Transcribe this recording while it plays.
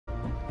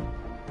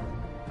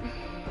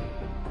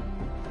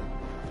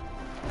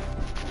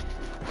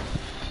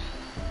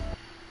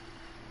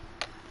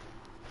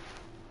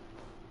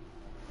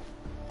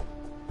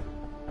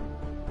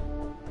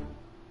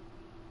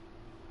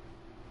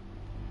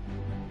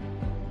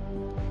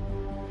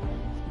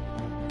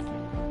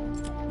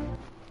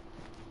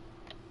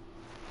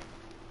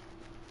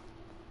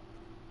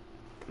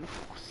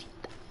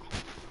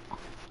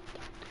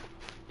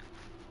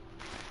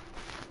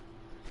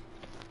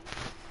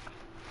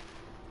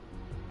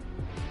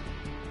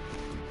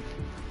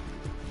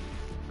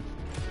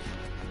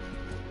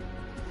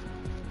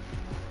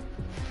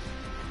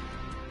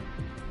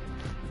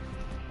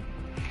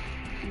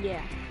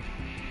Yeah.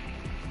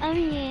 Oh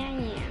yeah,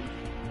 yeah.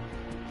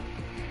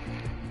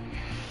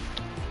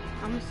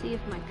 I'm gonna see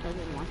if my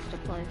cousin wants to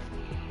play.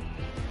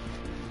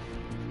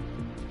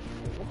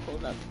 Oh,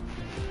 hold up.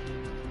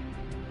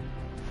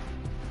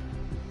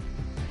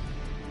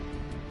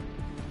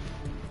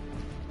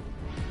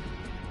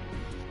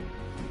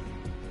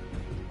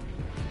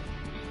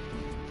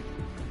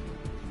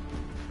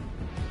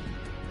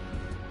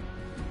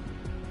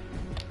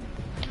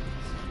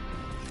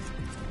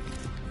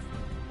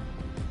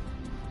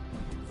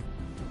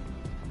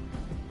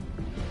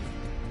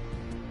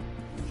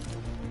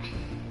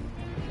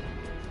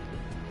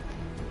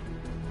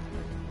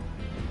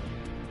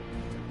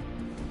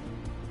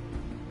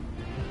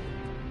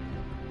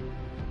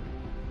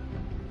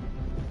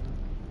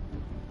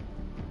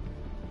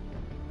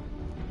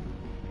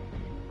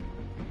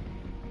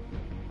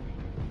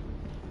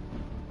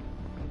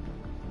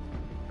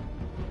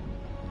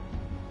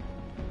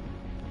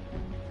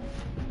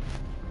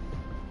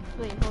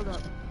 Wait, hold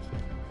up.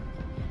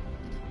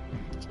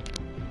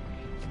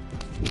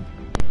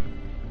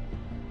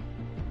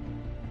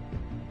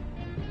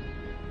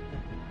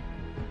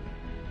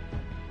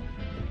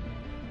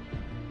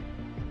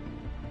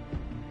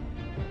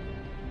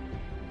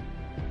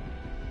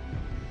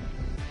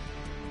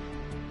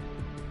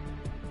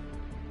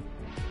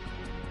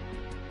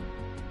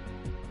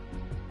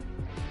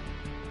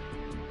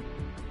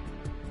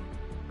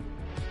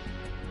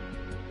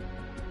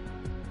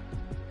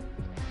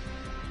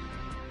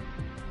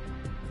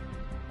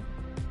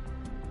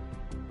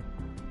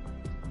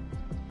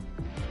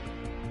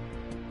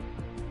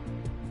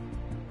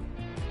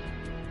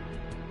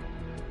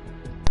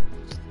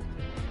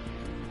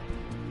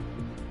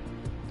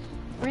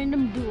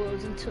 Random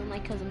duos until my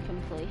cousin can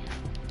play.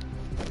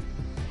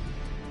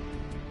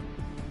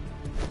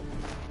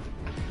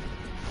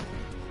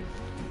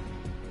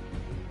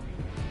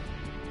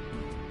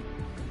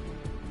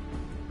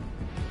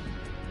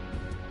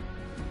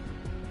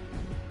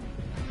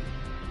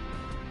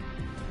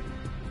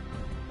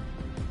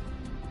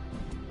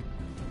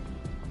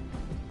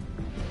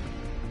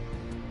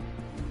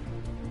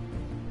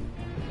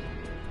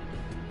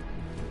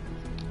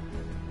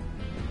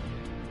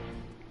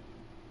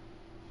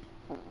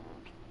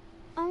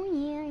 Oh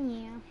yeah,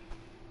 yeah.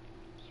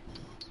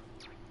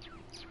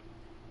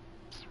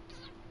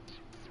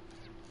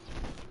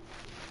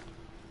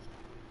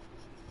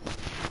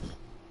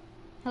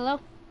 Hello?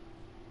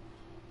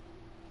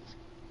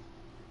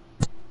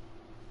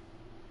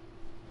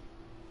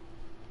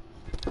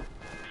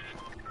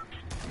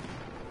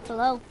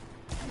 Hello?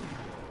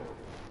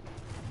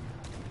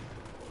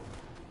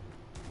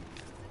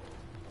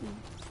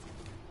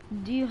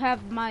 Do you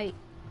have my...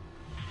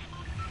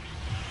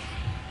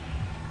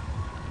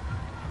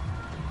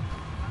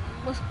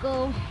 Let's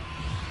go.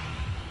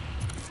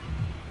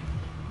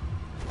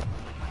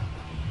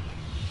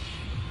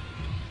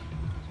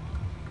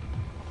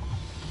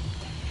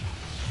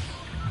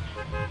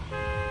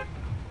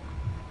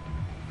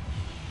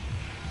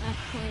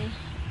 Actually,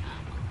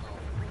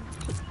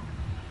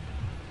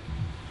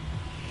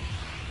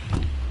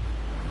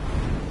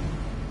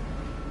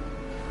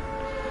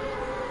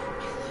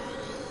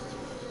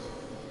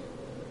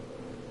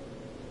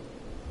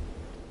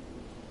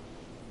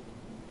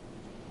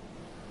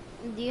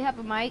 do you have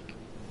a mic?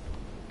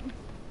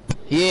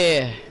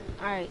 Yeah.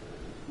 Alright.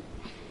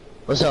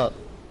 What's up?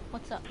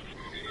 What's up?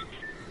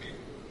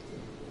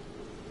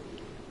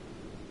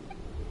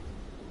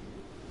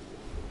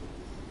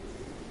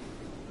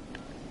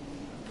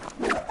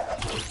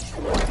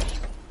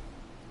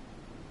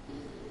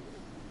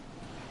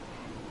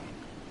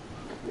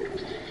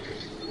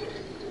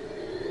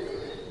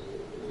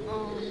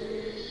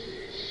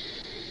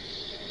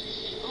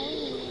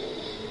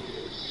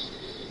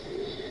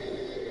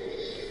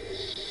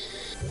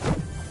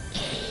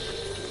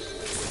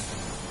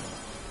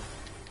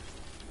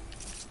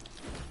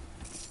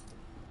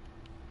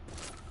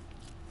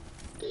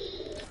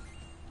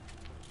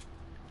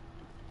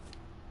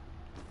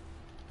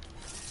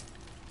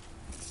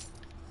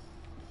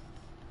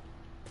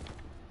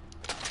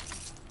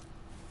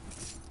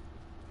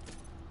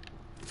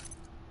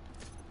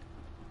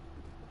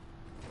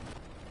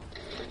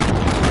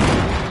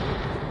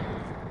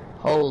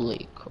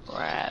 Holy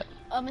crap.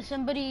 Is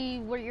somebody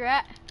where you're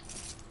at?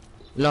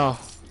 No,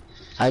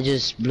 I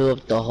just blew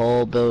up the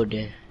whole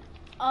building.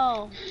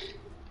 Oh.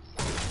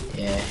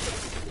 Yeah.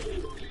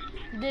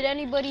 Did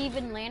anybody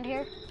even land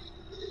here?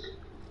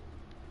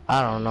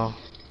 I don't know.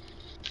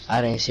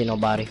 I didn't see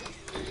nobody.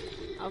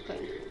 Okay.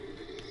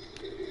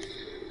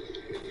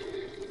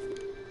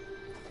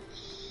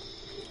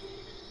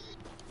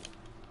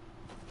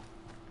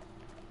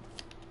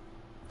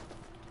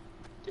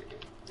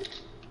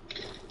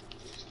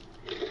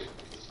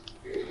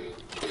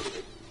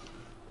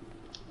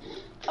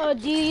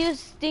 Do you use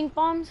stink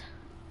bombs?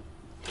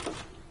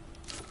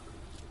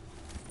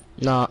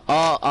 No,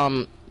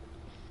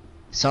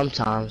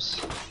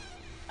 sometimes.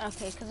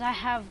 Okay, because I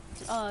have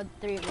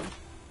 3 of them.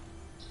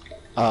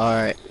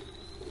 Alright.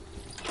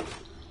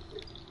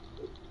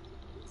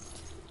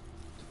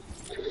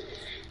 'Cause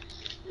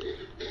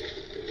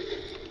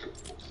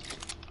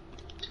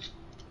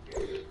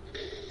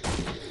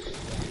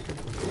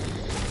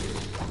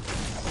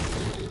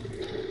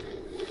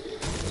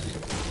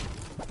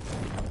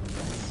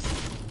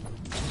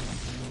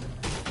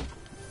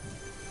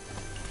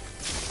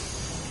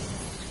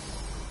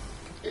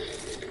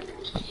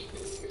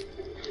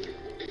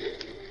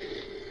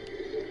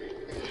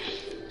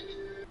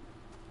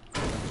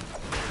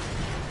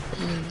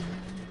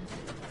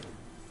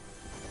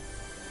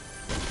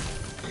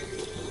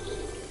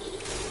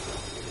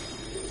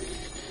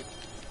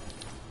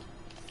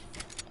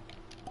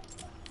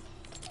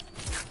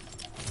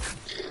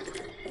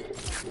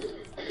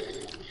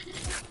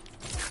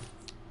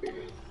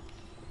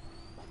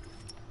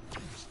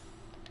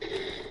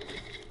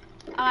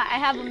I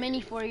have a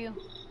mini for you.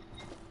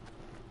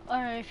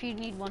 Or if you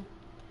need one.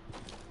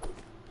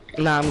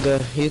 Nah, I'm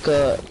good. You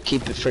could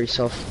keep it for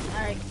yourself.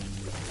 Alright.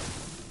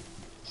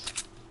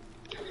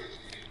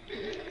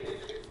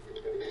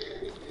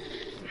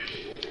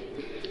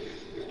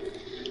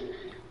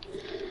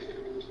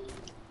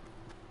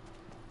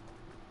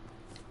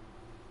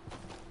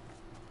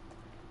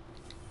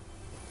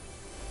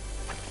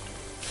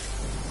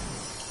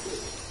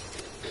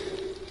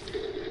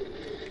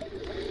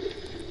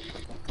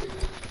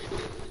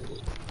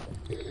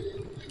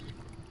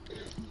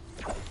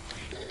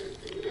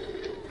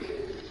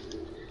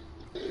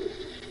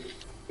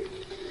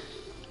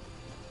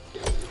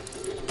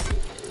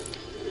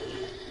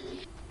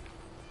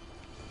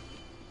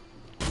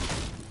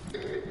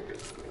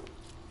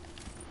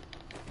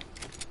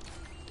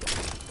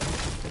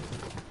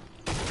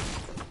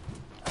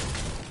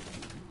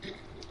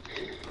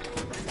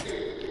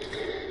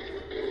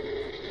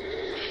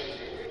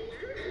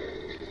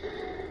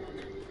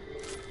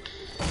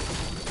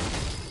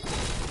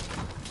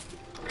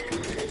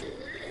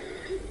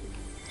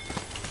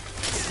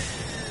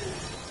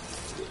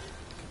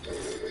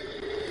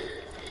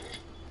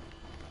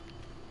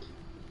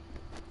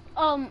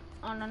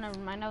 Oh no, never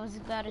mind. I was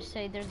about to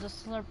say there's a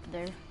slurp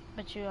there,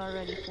 but you're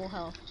already full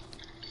health.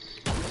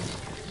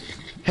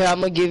 Here, I'm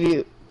gonna give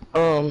you,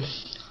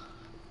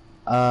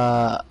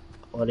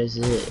 what is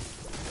it?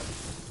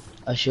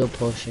 A shield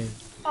potion.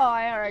 Oh,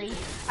 I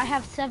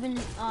have 7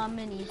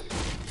 minis,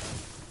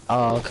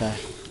 Oh, okay.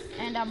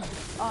 and I'm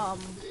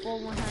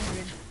full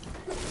 100.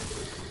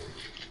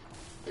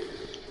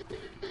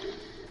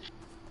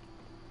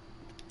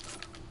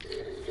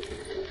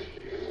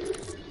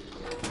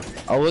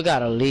 Oh, we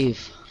gotta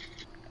leave.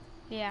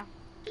 Yeah.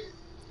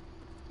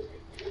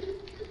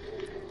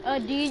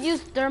 Do you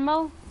use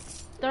thermal?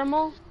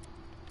 Thermal?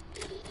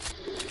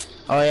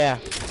 Oh yeah.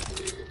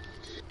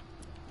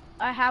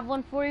 I have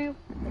one for you.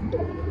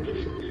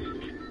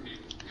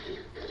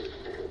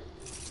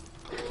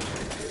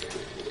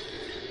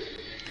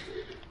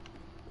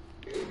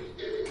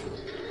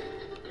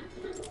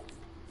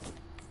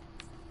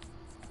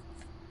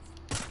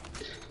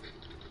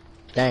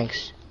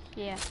 Thanks.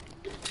 Yeah.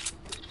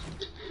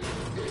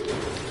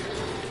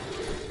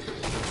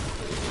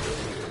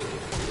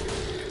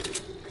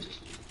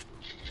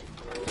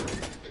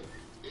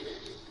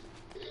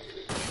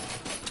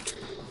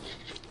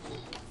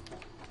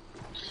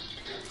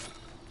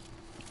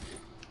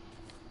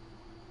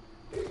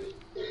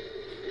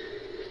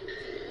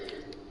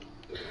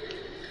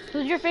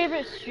 Who's your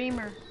favorite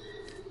streamer?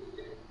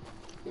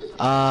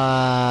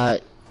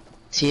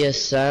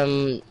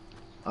 TSM,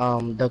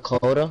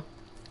 Dakota.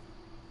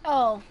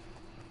 Oh.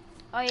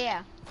 Oh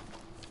yeah.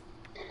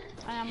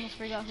 I almost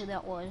forgot who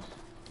that was.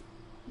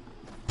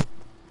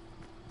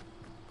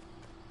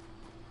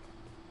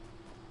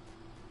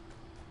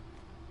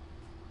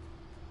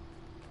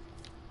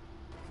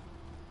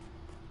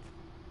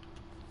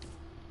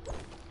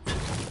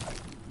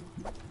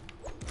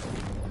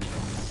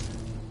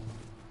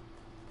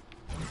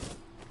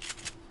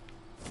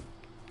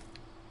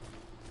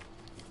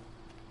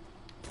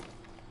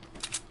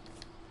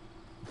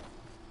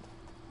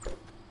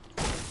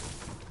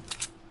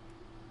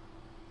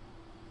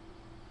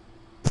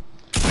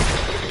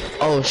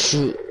 Oh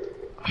shoot.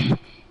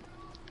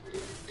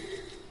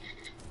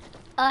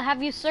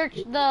 Have you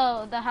searched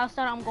the house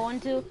that I'm going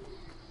to?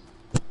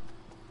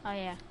 Oh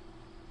yeah.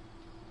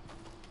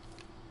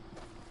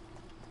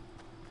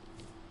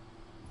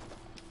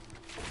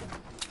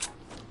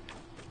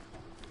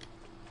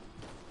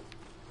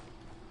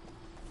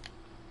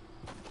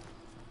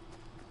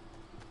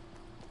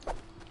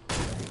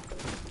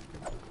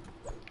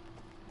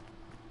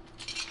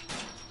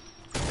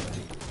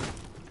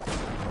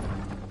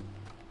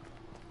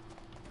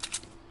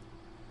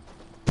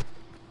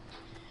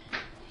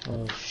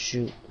 Oh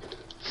shoot.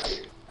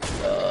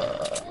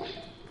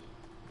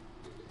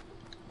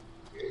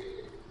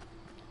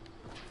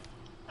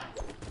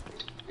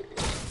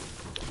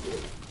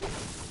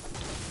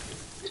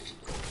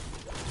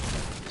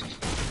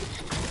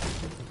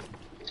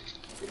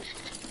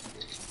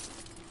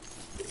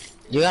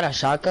 You got a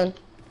shotgun?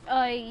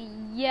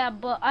 Yeah,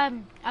 but I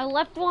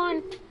left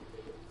one.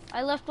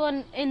 I left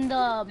one in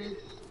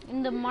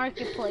the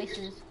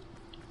marketplaces.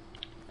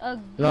 A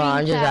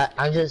No, green cap.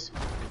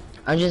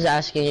 I'm just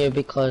asking you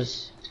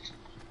because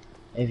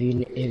if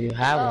you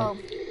have Oh, one,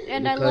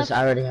 and because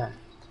I already have.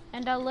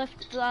 I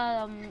left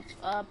a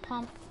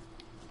pump,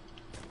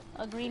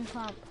 a green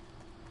pump.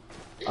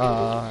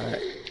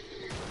 Alright.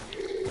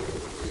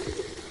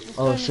 The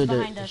Oh storm is shoot,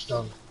 behind the us.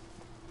 storm.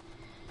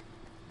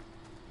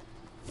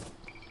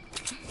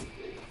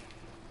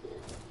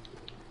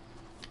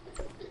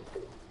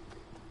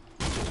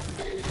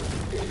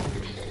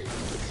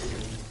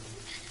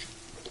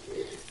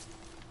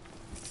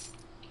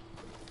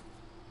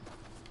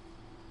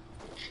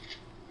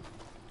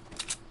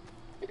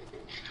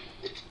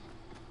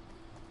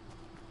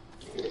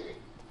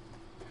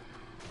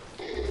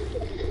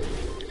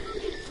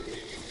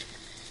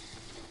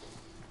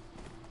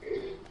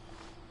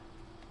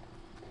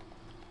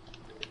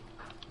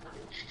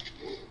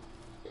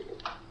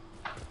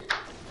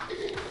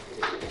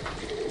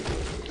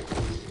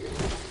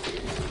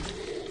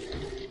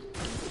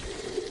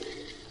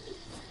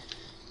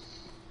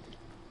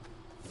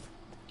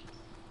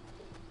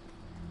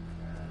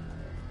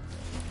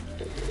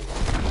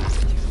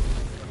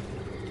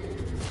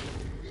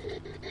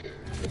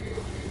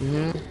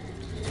 Mm-hmm.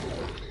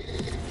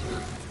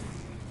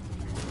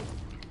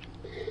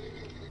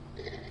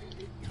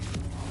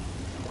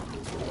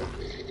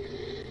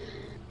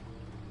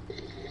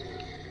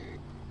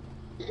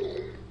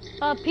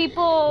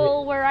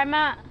 People where I'm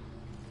at.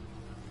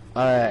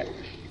 Alright.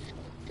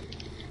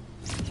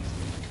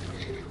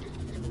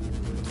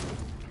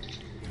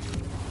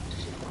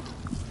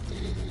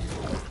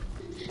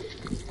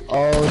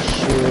 Oh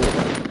shoot.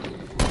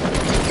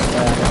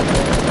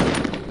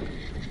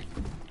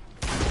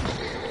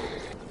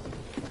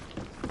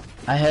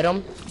 I hit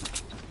him.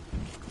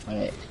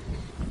 Alright.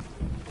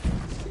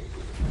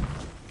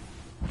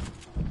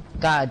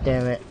 God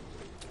damn it.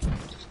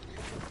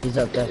 He's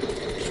up there.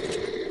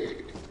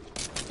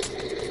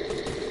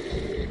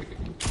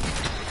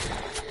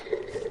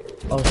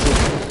 Oh shoot.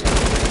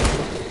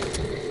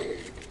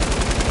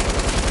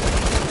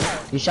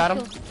 You shot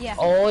him? Yeah.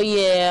 Oh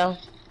yeah.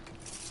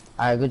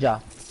 Alright, good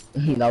job.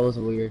 That was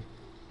weird.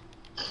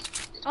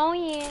 Oh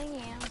yeah,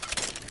 yeah.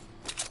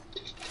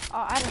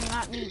 Oh, I do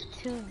not need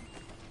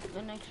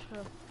an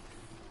extra.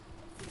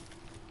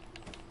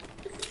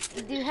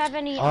 Do you have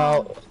any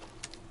Oh.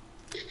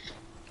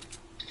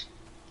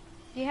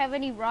 Do you have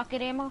any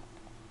rocket ammo?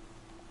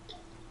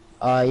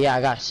 Yeah,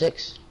 I got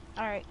 6.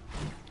 Alright.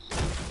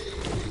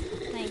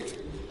 Thanks.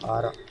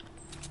 Alright.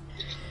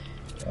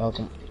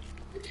 Welcome.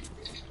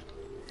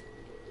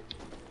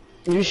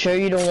 You sure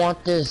you don't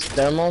want this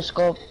thermal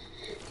scope?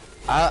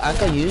 I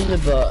could use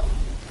it, but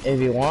if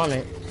you want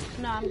it.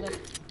 No, I'm good.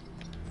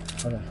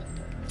 Okay.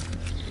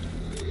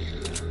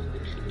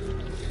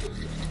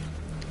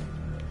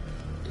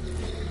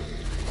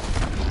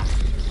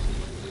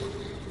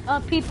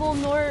 People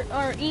north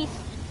or east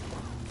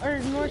or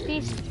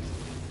northeast.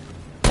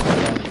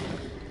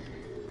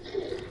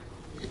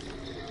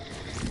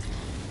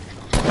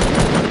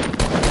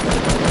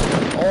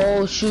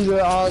 Oh shoot,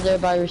 you're all there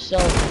by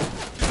yourself.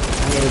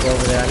 I need to go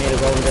over there, I need to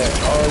go over there.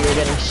 Oh, you're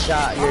getting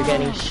shot, you're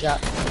getting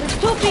shot. There's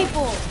 2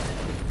 people!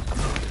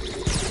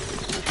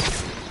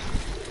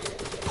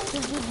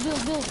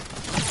 Go.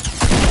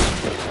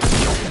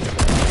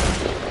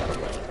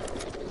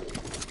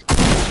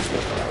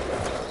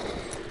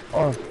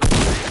 Oh.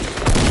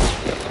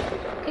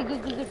 Okay,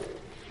 good.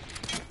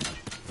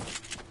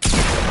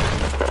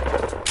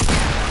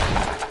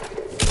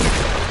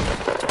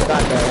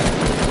 God damn it.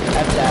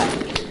 F that.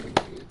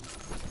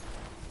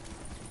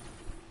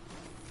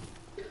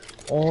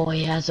 Oh,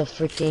 he has a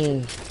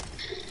freaking...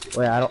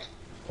 Wait, I don't...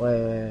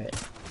 Wait.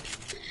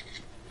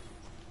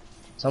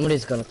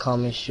 Somebody's gonna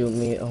come and shoot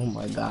me. Oh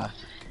my god.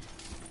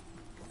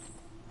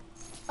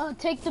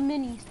 Take the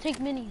minis. Take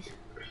minis.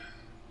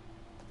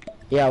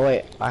 Yeah,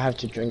 wait. I have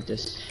to drink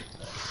this.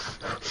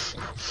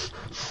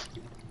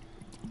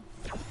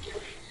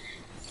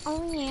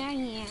 Oh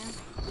yeah.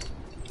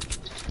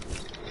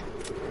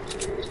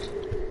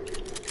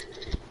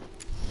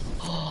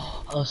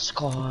 A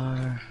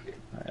scar.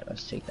 Alright,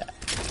 let's take that.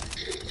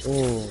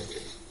 Ooh.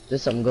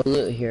 There's some good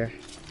loot here.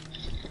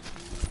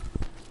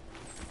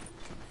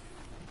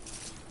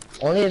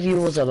 Only if you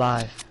was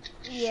alive.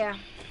 Yeah.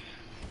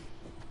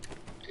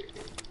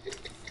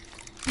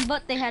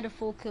 But they had to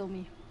full kill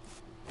me.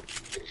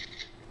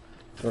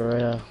 For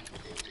real.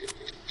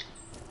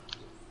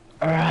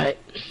 Alright.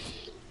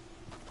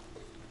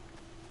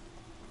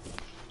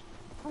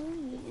 Oh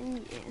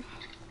yeah.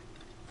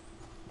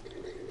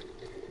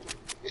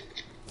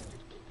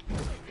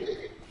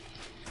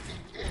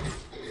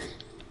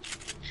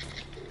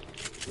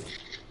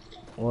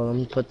 Well, let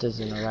me put this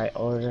in the right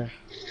order.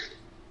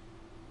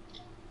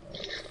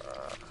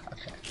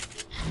 Okay.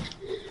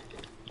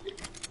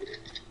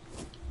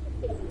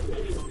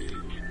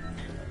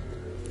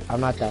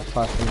 I'm not that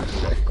far from the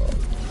circle.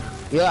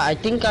 Yeah, I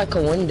think I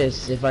can win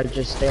this if I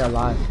just stay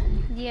alive.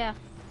 Yeah.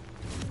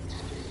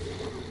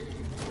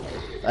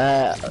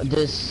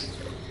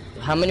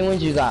 How many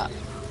wins you got?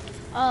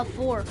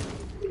 4.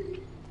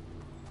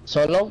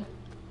 Solo?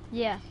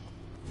 Yeah.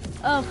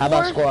 How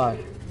about squad?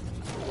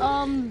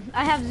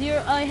 I have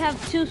 0. I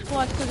have 2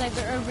 squads because I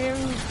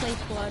rarely play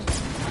squad.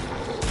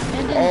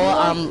 And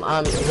then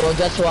well,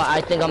 guess what? I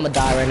think I'm gonna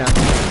die right now.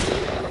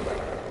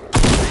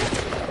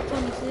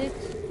 26.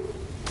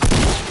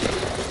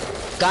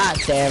 God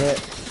damn it.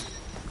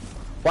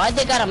 Why'd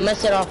they gotta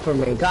mess it up for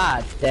me?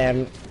 God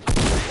damn it.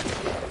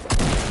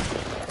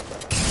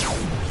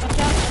 Watch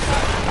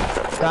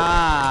out.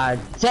 God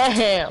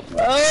damn,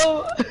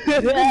 bro.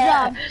 Good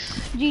job.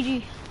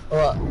 GG.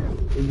 Well,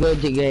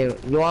 good game.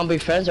 You wanna be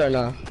friends or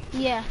not?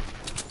 Yeah.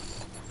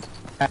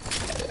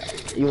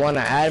 You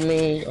wanna add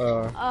me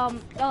or? I'll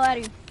add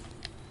you.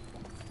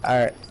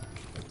 Alright.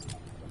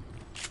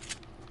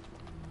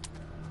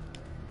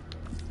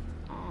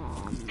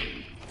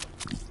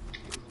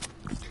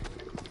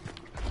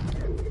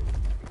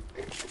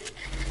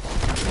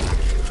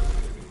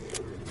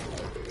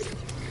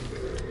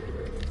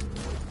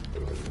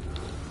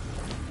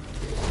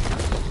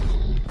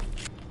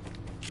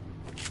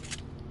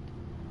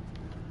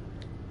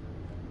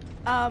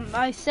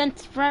 I sent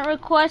friend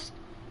request.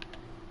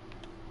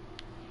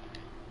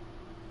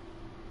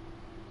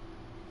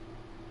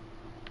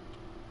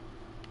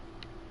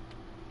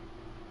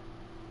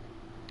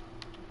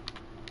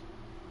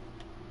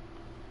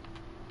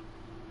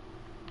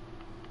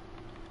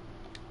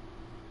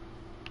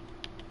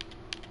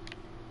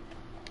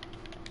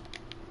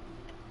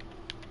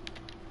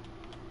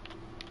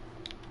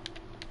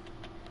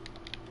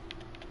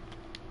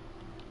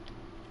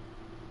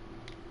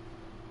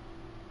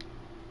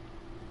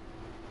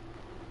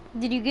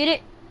 Did you get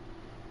it?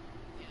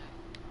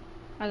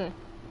 Okay.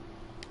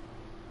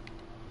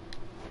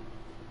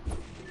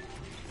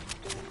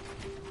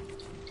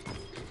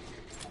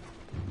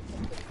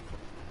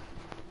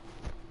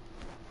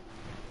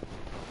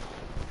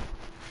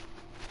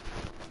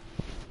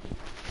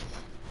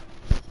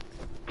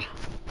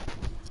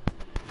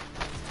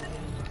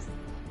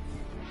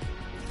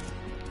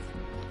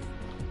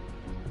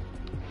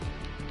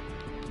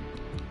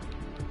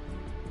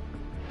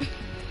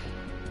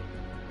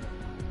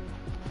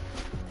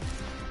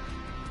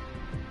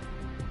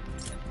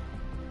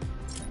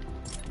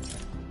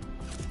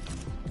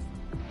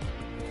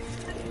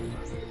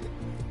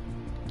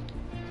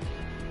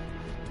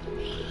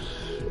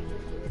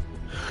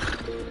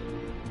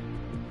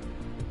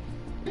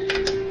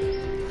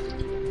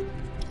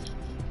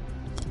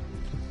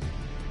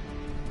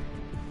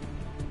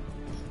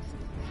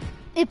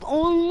 If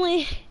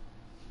only.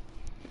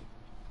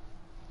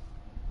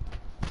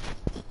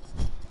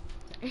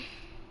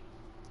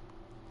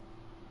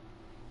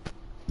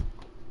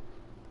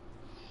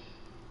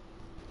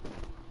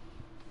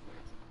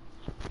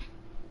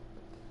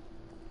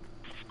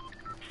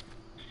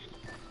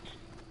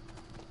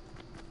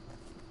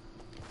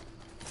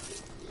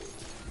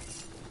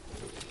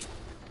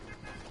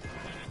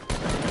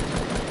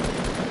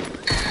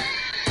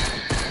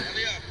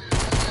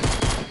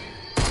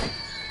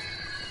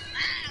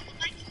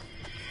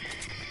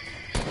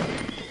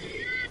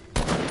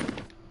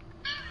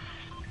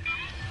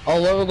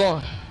 Oh, where we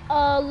going?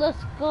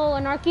 Let's go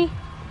Anarchy.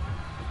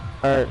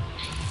 Alright.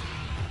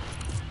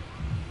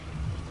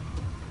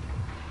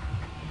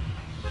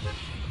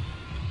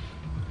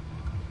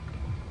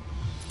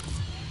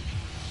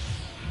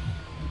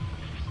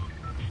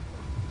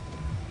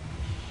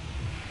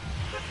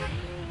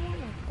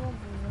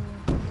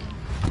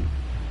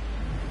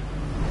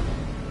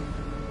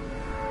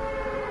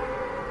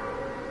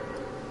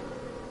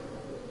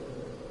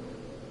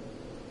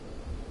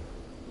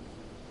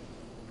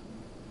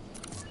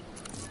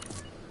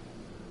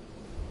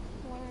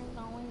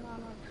 We're going on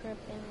a trip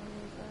in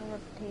a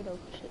potato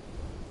chip.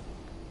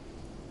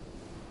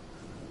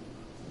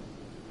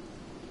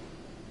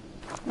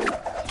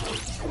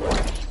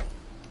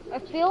 I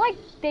feel like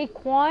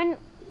Daquan,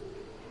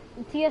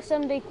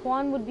 TSM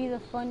Daquan would be the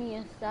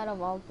funniest out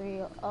of all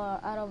three,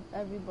 out of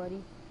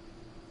everybody.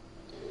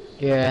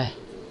 Yeah.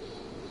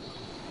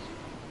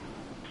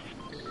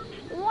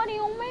 What do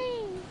you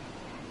mean?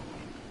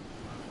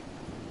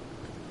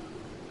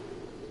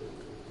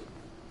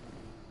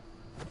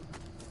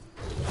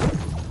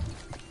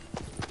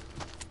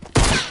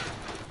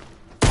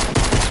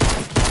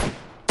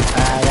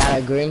 I got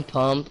a green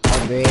pump,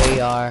 a gray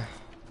AR.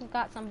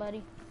 Got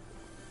somebody.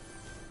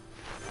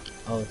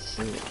 Oh,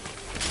 shoot.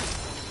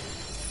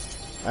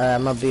 Alright,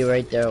 I'm gonna be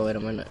right there. Wait a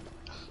minute.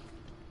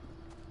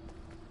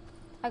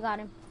 I got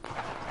him.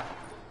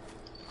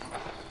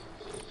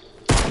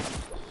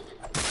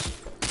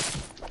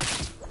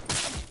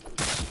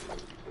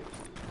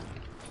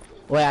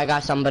 Wait, I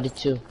got somebody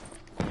too.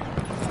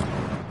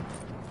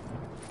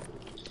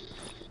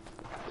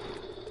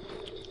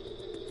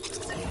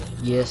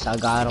 Yes, I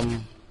got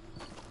him.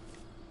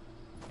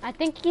 I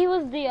think he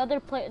was the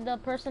other the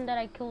person that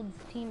I killed's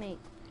teammate.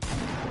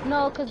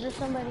 No, cause there's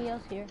somebody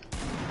else here.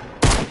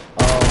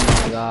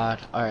 Oh my god.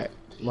 Alright,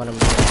 what am I?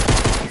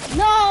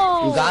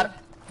 No! You got it?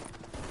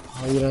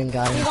 Oh, you didn't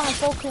got You're it. gonna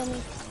full kill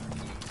me.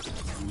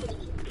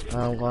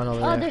 I'm going over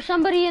Oh, there. there's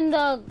somebody in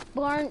the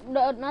barn.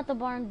 Not the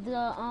barn.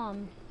 The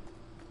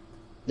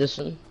This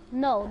one?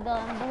 No,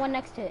 the one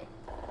next to it.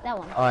 That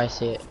one. Oh, I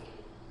see it.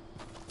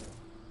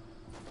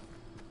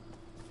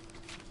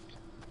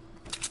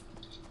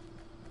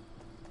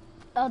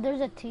 Oh,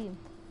 there's a team.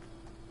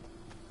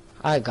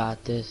 I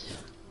got this.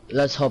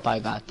 Let's hope I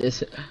got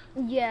this.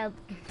 Yeah,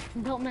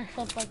 don't mess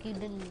up like you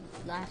did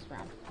last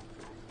round.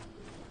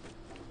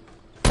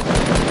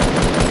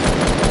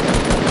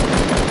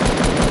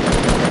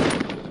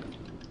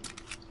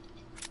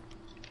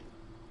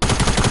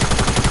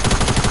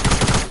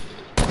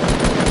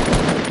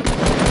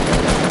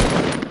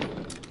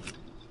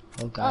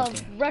 Oh god.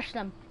 Damn. Rush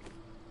them.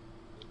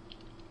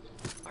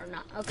 Or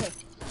not. Okay.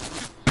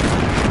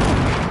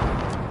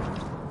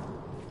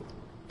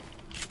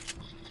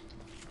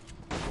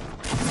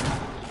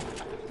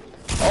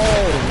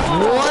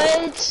 Oh,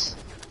 what?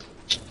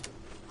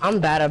 I'm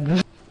bad at.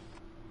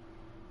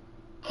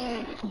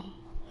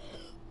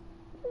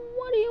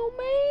 What do you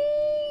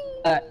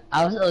mean?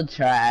 I'm so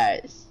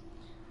trash.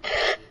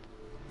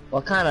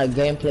 What kind of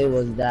gameplay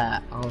was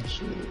that? Oh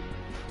shoot.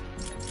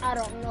 I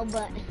don't know,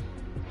 but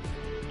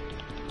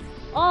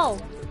oh,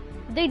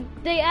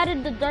 they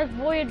added the Dark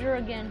Voyager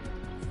again,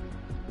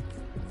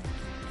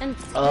 and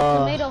the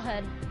Tomato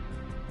Head,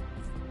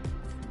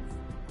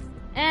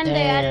 and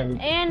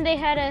they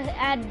had to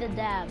add the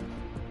dab.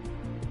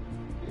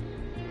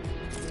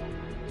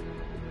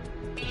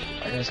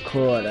 That's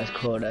cool. That's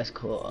cool. That's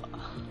cool.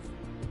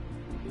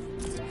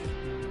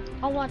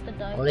 I want the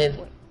Dark. Live.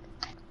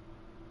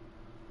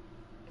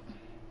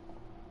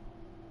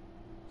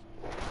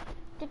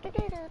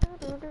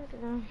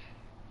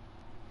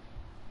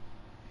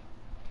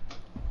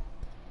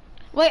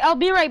 Wait, I'll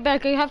be right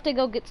back. I have to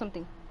go get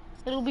something.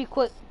 It'll be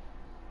quick.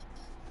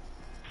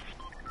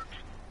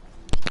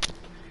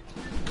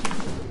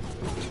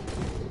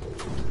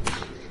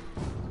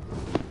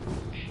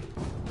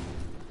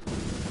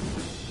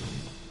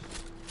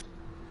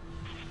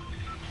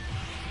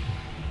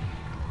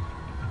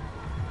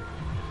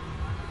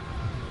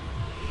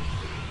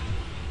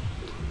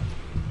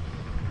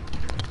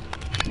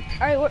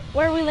 Alright,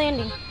 where are we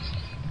landing?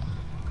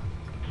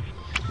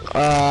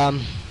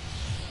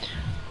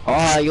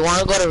 You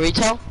wanna go to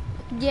retail?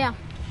 Yeah.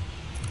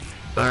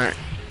 Alright.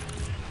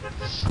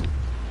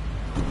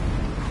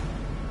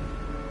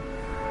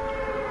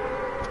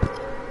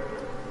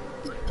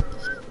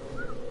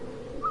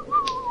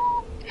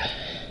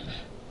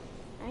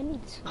 I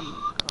need some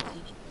coffee.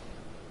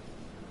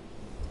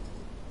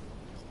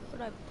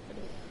 Where'd I put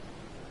it?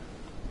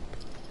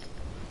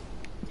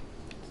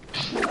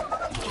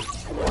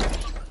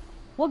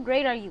 What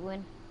grade are you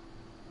in?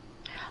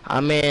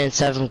 I'm in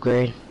 7th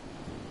grade.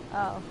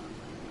 Oh.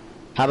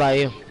 How about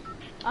you?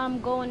 I'm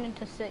going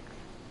into 6th.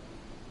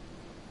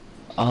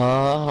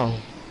 Oh.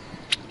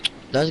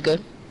 That's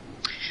good.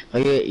 Oh,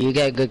 you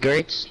get good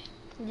grades?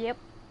 Yep.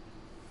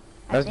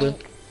 That's good.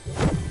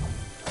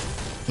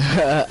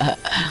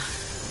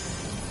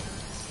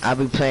 I'll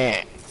be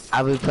playing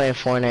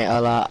Fortnite a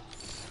lot.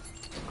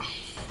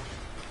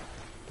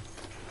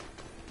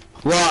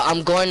 Well,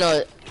 I'm going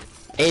to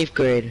 8th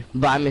grade,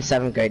 but I'm in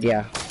 7th grade,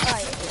 yeah.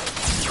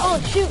 Oh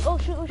shoot, oh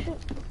shoot, oh shoot.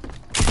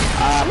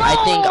 No! I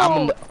think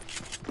I'm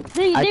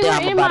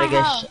about to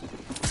get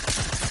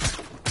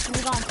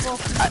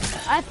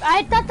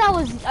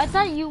I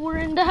thought you were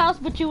in the house,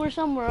 but you were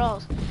somewhere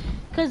else.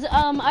 Cause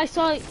I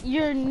saw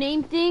your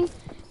name thing,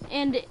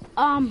 and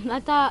I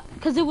thought,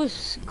 cause it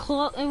was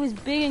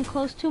big and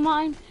close to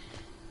my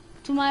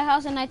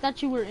house, and I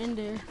thought you were in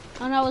there,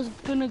 and I was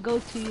gonna go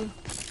to you,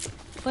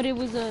 but it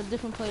was a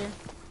different player.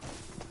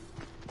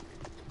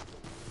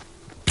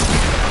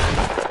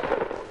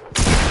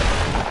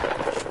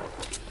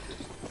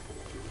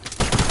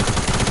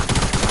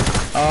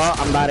 Oh,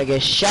 I'm about to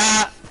get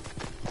shot.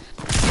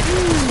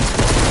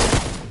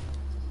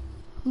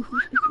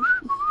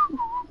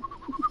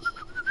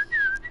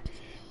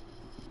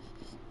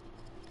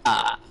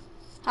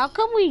 How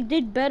come we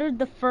did better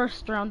the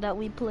first round that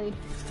we played?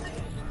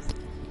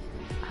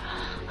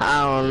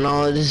 I don't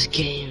know this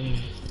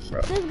game,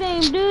 bro. This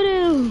game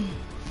doo-doo.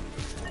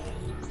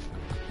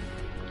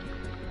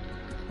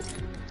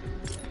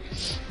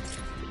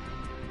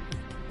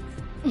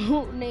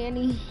 Oh,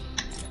 nanny.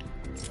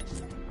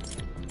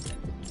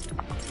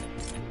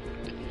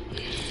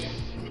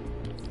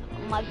 I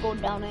might go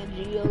down at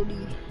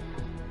GOD.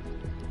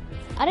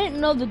 I didn't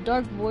know the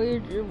Dark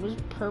Voyager was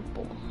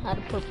purple.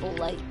 Had purple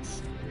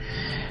lights.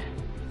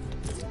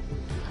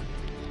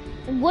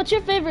 What's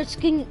your favorite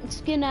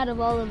skin out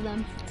of all of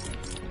them?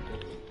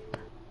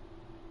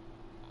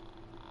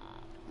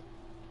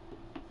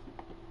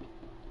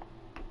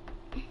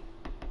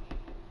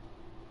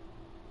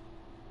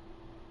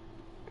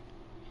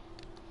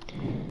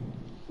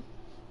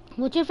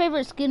 What's your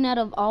favorite skin out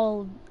of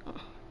all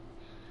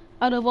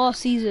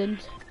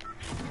seasons?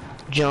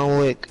 John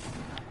Wick.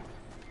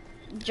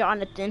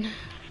 Jonathan.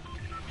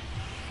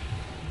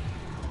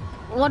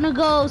 Wanna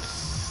go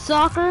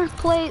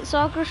play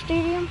soccer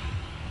stadium?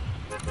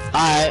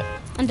 Alright.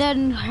 And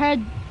then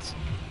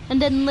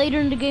later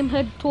in the game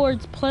head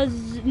towards later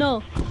in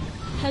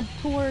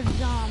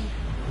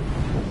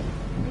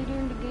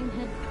the game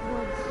head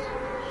towards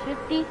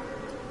Shifty.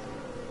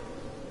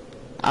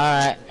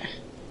 Alright.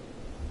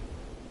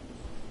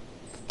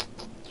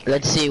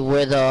 Let's see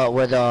where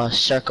the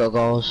circle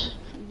goes.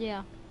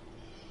 Yeah.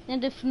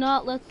 And if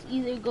not, let's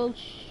either go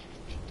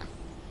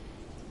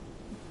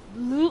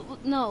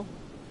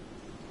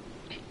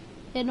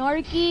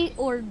Anarchy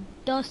or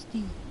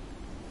Dusty.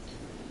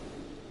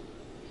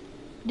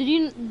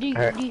 This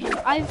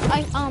guy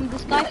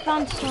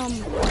found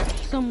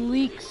some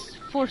leaks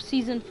for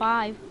season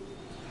 5.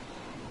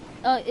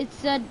 It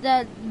said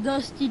that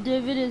Dusty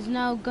David is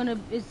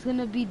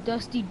gonna be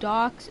Dusty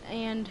Docks,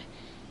 and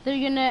they're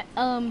gonna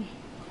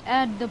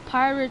add the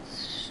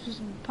Pirates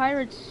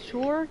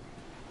Shore,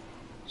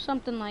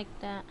 something like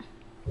that.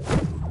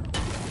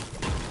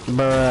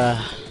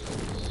 Bruh.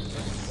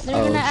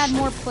 They're gonna add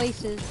more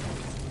places,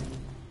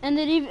 and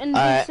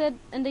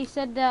they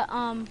said that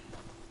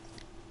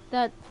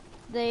that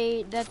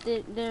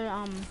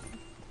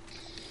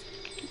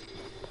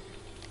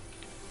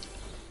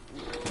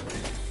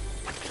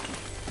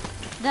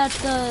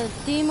the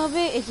theme of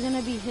it is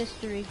gonna be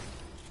history,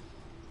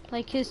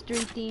 like history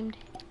themed.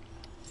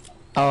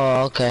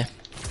 Oh, okay.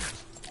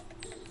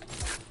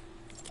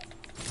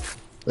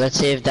 Let's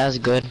see if that's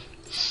good.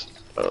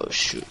 Oh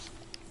shoot.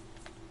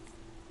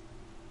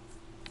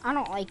 I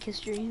don't like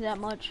history that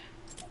much.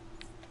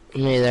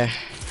 Me neither.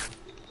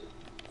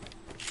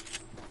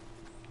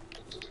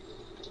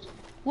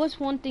 What's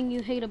one thing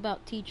you hate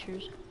about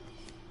teachers?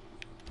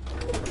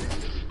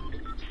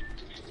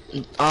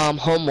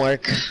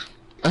 Homework.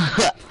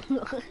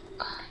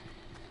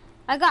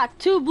 I got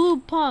 2 blue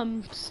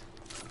pumps.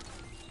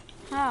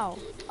 How?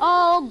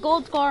 Oh,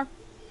 gold score.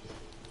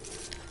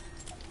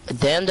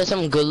 Damn, there's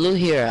some good loot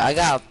here. I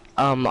got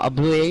a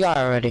blue AR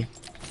already.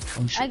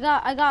 Oh, I shit.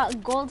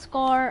 got gold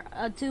score,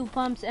 2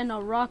 pumps, and a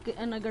rocket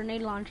and a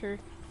grenade launcher.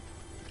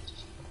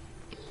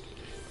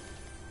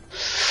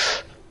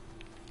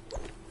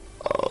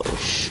 Oh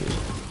shoot.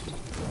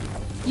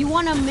 You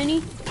want a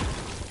mini?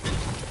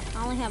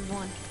 I only have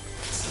one.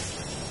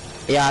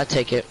 Yeah, I'll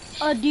take it.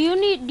 Do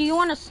you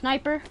want a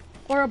sniper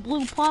or a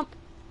blue pump?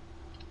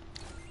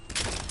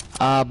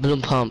 Blue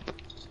pump.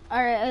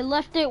 Alright, I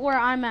left it where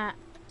I'm at.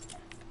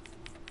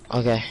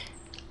 Okay.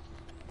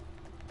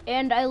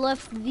 And I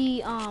left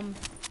the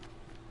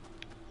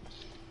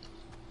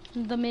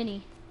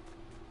mini.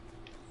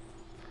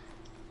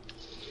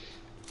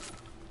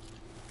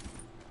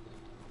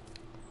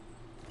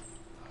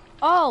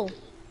 Oh.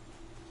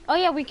 Oh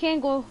yeah, we can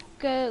go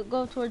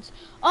towards.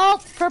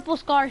 Oh, purple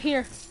scar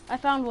here. I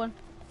found one.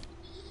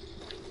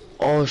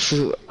 Oh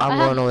shoot, I'm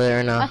going over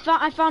there now.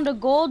 I found a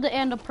gold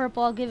and a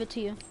purple. I'll give it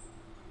to you.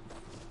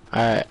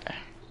 Alright.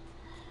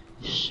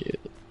 Shoot.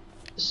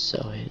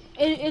 So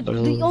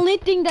The only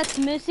thing that's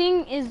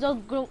missing is the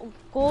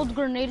gold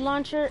grenade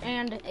launcher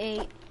and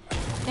a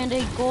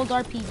gold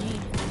RPG.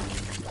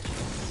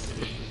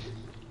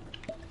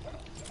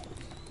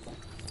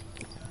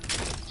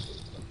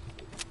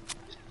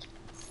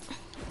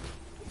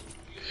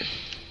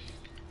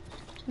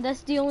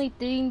 That's the only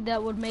thing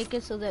that would make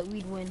it so that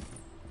we'd win.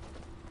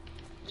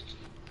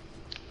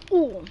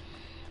 Ooh.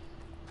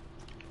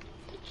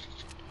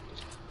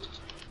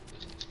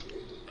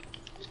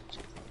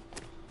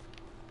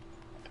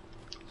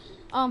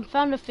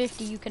 Found a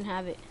 50, you can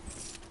have it.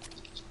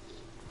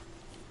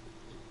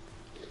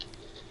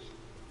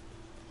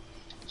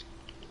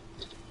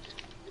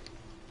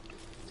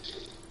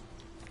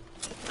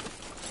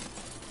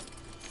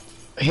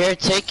 Here,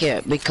 take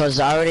it, because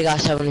I already got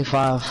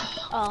 75.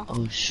 Oh.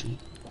 Oh shoot.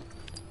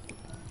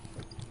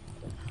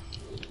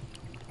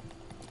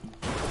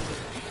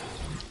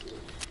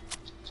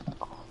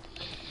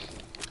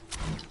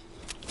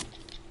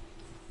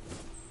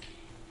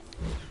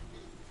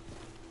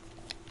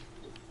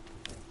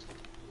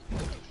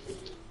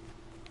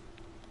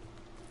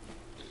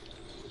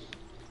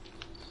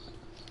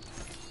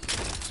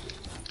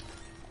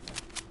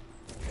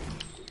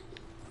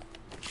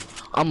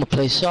 I'ma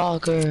play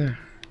soccer.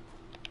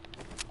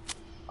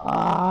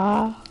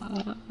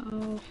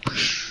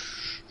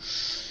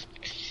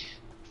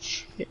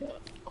 Shit.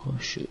 Oh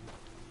shoot.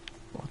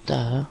 What the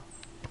hell?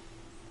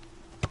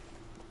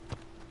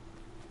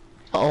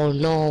 Oh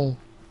no.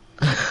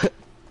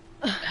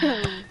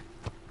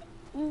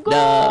 Go!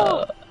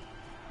 No.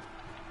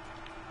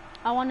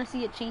 I want to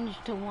see it change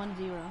to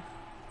 1-0.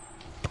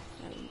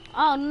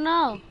 Oh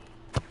no.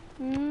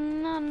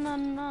 No, no,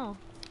 no.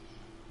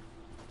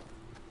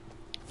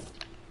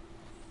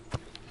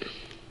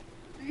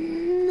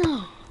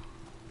 No.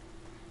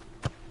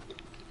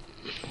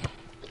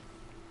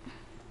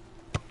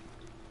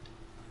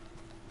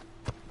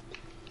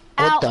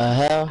 What Out. the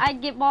hell? I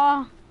get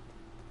ball.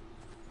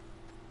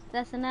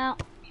 That's an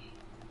out.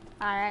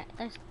 Alright,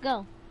 let's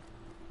go.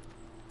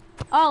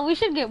 Oh, we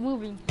should get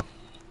moving.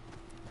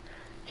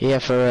 Yeah,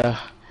 for real.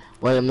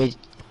 Wait,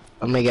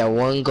 let me get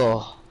one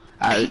goal.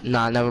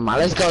 Nah, never mind.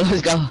 Let's go,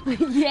 let's go.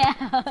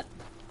 Yeah.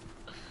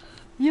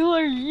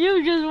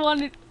 You just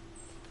wanted.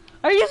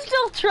 Are you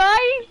still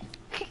trying?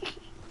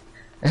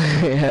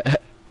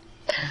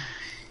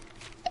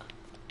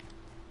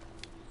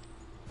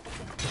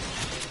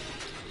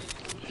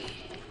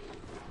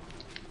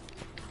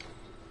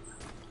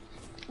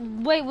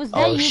 Wait, was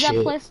that Oh, you shoot.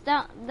 that placed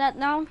that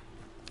down?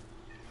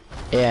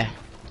 Yeah.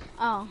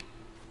 Oh.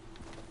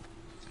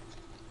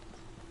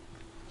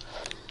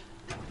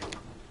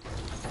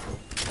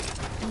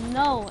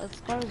 No, a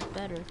scar is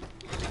better.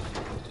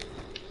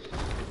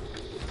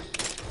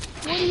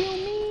 What do you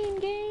mean,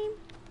 game?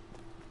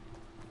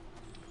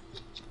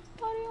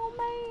 What do you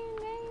mean,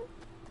 game?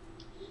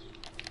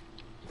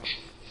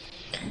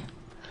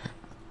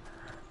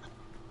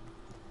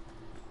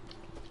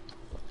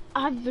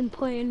 I've been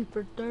playing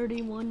for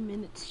 31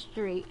 minutes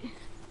straight.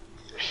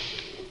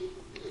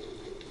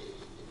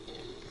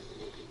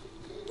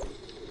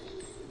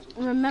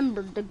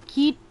 Remember, the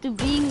key to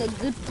being a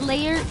good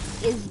player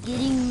is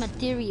getting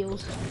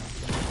materials.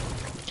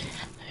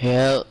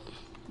 Yep.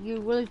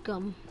 You're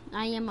welcome.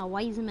 I am a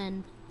wise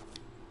man.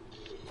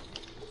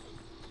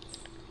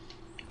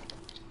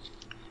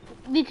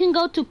 We can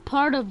go to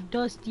part of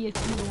Dusty if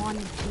you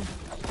wanted to.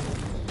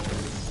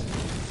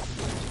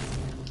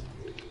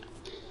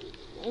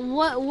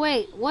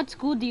 What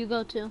school do you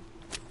go to?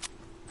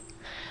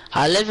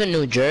 I live in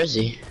New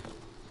Jersey.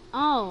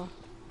 Oh,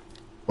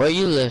 Where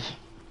you live?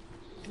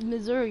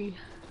 Missouri.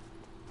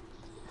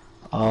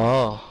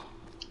 Oh.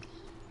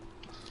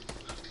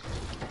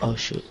 Oh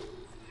shoot.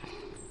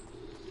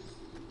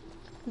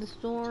 The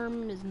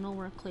storm is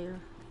nowhere clear,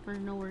 or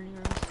nowhere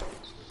near us.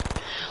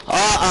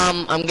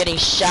 Oh, I'm getting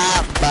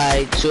shot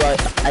by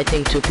I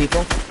think two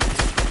people.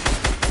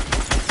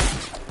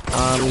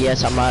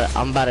 Yes,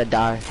 I'm about to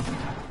die.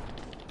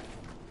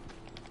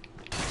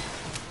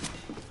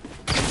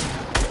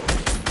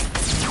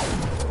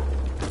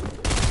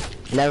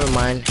 Never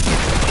mind.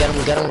 Get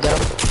him, get him, get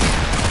him.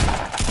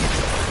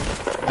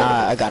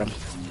 I got him.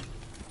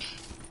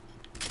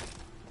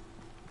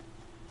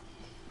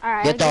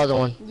 Alright. Get the other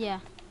one. Yeah.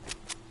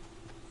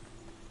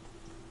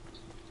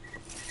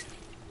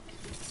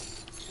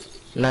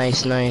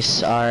 Nice,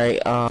 nice.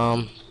 Alright,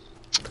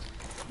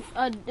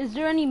 Is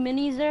there any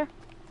minis there?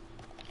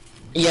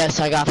 yes,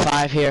 I got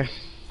 5 here.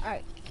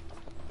 Alright.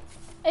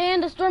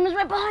 And the storm is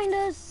right behind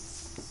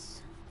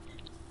us.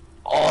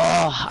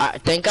 Oh,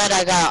 thank God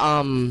I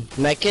got,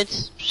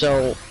 medkits,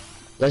 so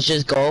let's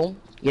just go,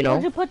 you know.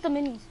 Where'd you put the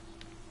minis?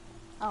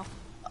 Oh.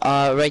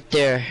 Right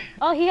there.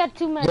 Oh, he had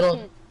 2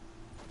 medkits.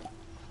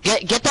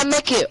 Get that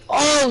medkit.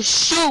 Oh,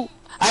 shoot.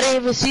 I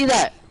didn't even see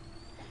that.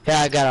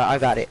 Yeah, I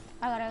got it.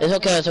 It's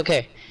okay, it's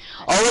okay.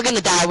 Oh, we're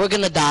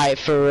gonna die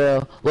for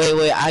real.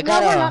 Wait, I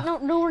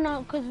gotta... No, we're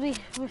not, because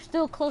we're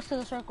still close to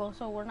the circle,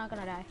 so we're not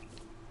gonna die.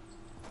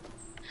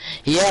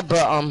 Yeah,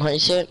 but, honey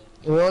shit,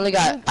 we only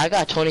got, I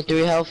got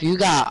 23 health, you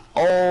got,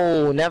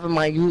 oh, never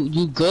mind,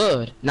 you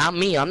good. Not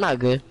me, I'm not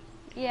good.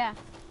 Yeah.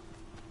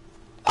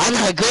 I'm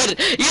not good.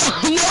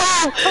 Yo,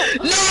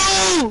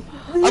 no!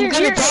 I'm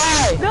gonna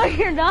die! No,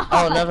 you're not!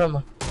 Oh, never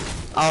mind.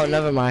 Oh,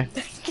 never mind.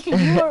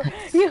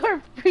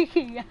 you're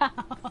freaking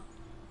out.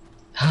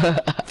 I'm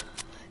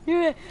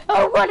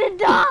gonna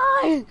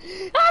die!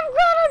 I'm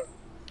gonna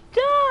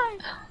die!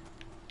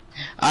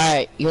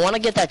 Alright, you wanna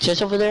get that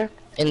chest over there?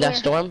 In that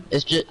storm?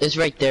 It's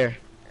right there.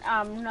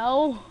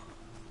 No.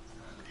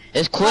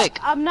 It's quick.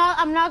 I'm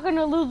not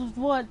gonna lose,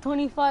 what,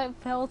 25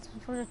 health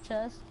for the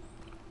chest?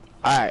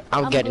 Alright,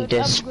 I'm getting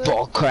this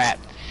bull crap.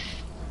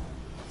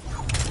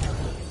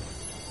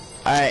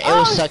 Alright, it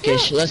was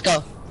suckish. Shoot. Let's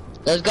go.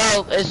 Let's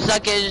go. It's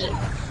suckish.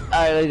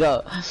 Alright, let's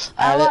go.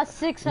 I lost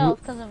 6 health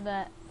because of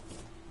that.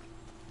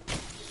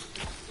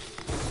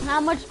 How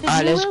much did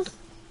you lose?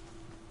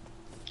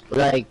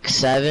 Like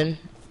 7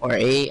 or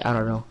 8, I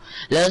don't know.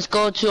 Let's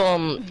go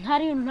to How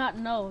do you not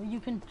know? You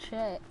can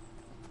check.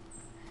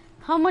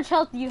 How much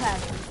health do you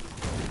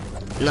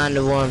have?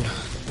 91.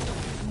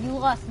 You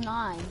lost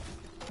 9.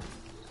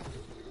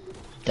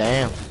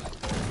 Damn.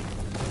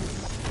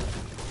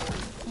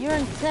 You're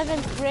in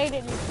 7th grade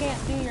and you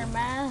can't do your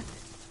math.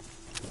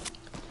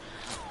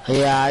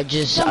 Yeah, I'm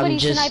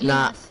just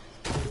not. Us.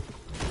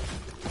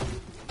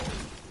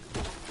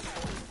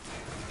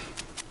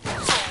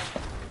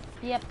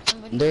 Yep,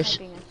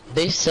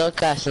 they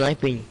suck at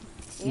sniping.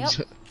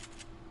 Yep.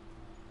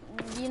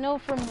 You know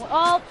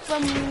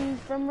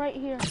from right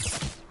here.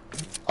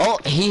 Oh,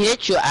 he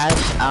hit you as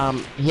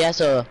he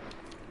has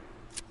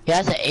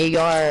an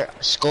AR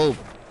scope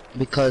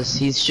because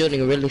he's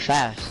shooting really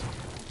fast.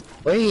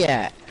 Where he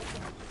at?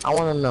 I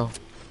wanna know.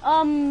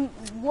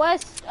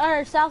 West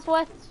or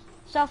southwest,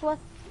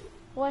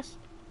 west.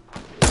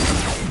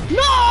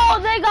 No,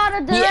 they got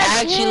a direct He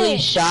actually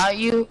hit. shot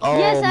you? Oh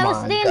yes, I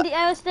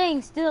was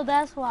staying still.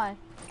 That's why.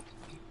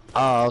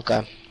 Oh,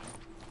 okay.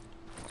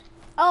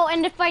 Oh,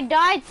 and if I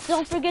died,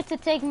 don't forget to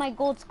take my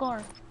gold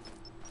scar.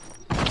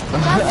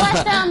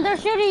 Southwest down. They're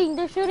shooting.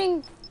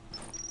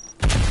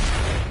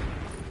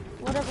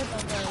 Whatever the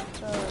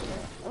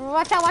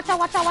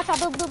watch out.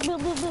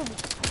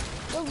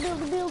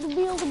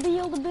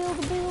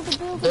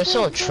 Build. They're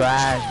so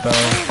trash, bro.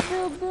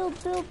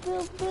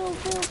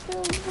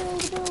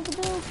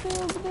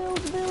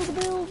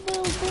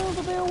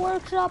 Build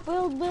workshop.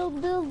 Build.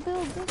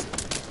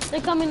 They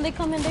coming. They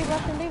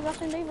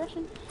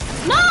rushing.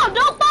 No,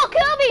 don't fall,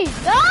 kill me.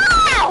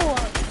 No!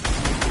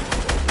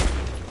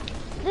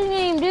 This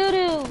game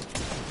doo-doo.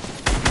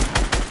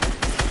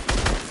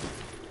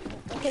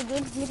 Okay,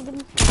 good.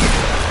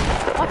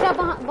 Watch out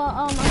behind,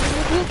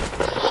 underneath you.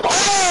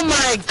 Oh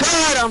my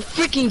god, I'm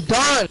freaking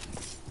done.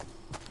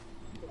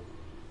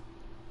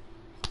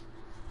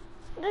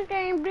 This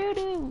game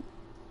doo-doo.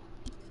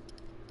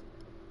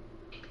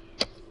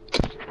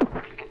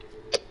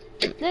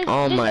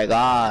 Oh my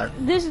god.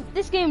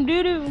 This game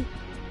doo-doo.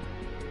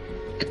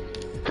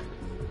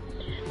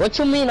 What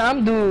you mean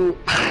I'm doo?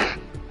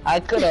 I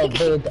could have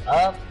built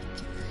up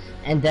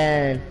and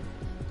then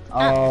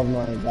oh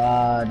my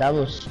god, that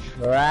was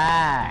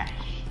trash.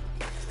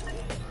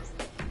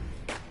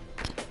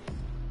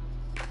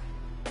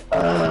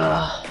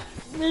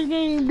 This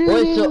game doo-doo.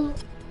 Wait, so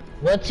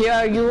what tier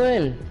are you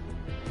in?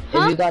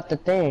 Huh? If you got the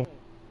thing.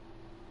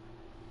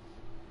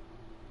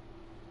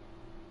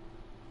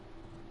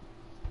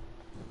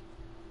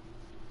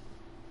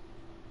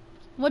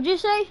 What'd you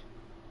say?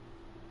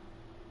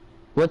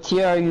 What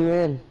tier are you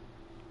in?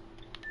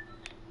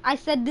 I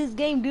said this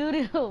game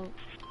doo-doo.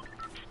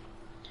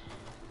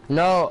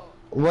 No,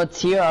 what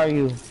tier are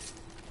you?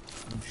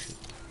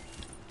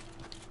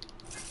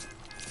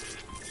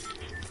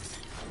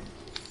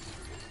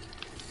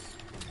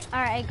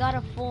 Alright, I got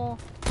a full.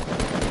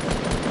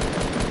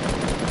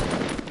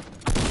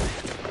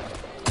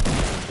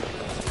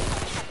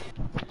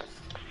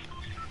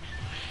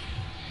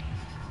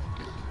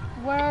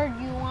 Where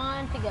do you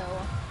want to go?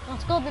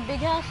 Let's go to the big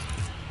house.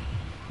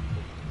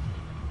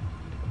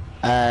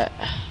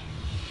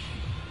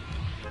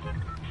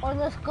 Or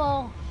let's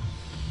go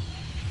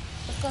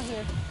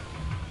here.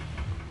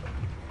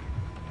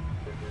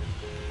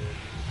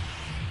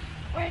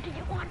 Where do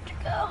you want to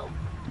go?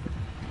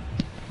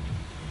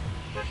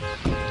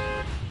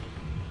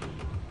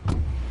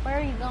 Where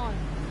are you going?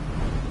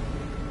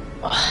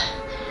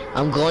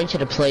 I'm going to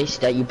the place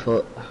that you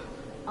put.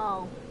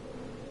 Oh.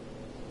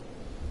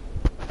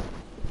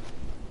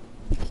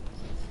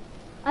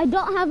 I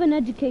don't have an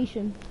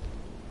education.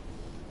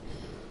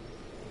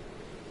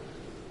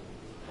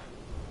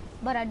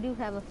 But I do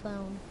have a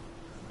phone.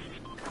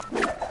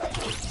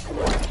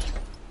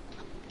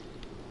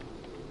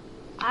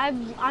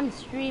 I'm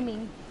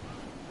streaming.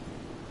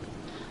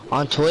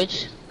 On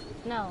Twitch?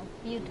 No,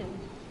 YouTube.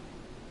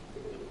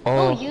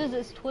 Oh. Who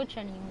uses Twitch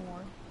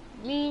anymore?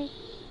 Me?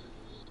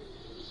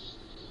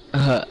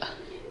 Uh,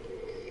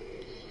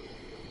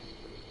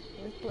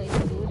 Let's play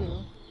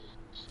voodoo.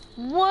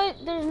 What?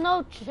 There's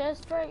no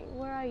chest right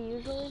where I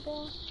usually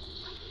go?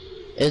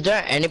 is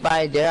there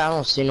anybody there? I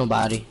don't see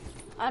nobody.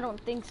 I don't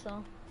think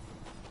so.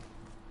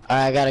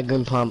 Alright, I got a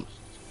green pump.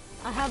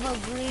 I have a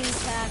green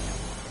pack.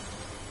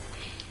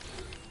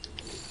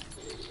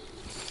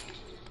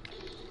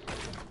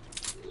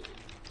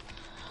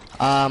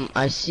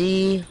 I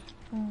see.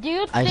 Do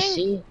you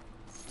think?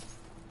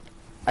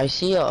 I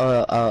see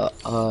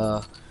a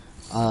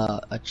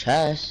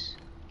chest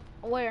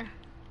Where?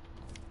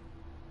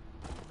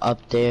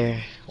 up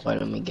there. Wait,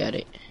 let me get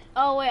it.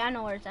 Oh wait, I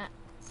know where it's at.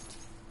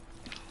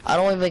 I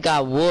don't even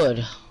got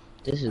wood.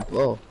 This is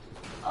whoa.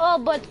 Oh,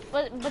 but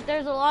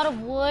there's a lot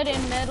of wood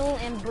and metal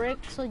and brick,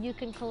 so you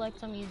can collect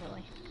them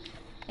easily.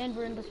 And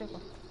we're in the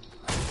circle.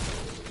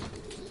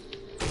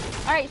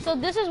 All right, so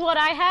this is what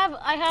I have.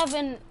 I have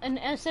an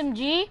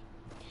SMG.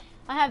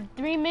 I have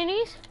 3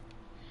 minis.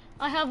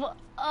 I have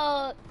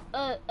a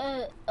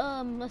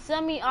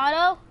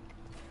semi-auto,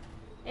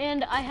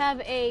 and I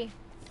have a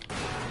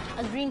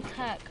green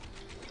tack.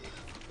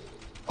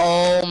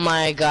 Oh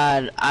my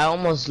god, I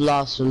almost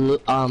lost how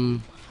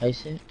you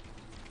say it?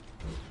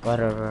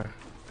 Whatever.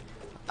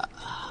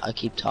 I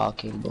keep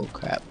talking bull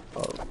crap.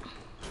 Oh.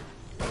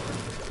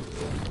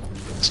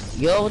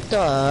 Yo, what the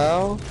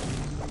hell?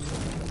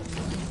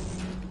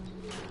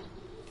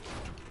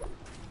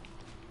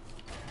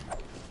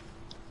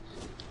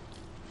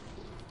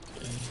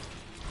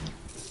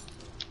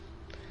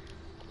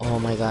 Oh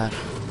my god.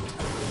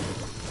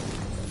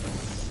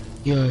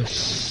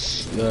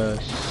 Yes,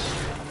 yes.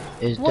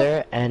 Is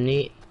there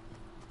any?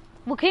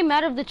 What came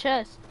out of the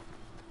chest?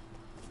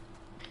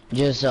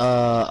 Just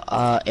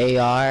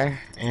AR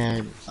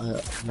and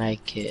my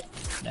kit.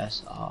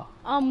 That's all.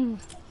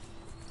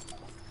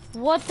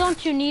 What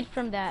don't you need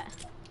from that?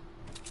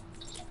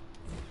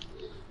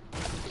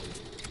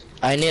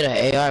 I need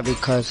an AR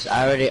because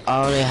I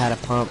already had a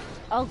pump.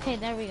 Okay,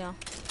 there we go.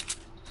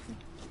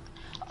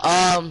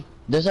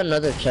 There's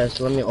another chest.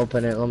 Let me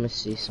open it. Let me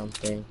see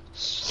something.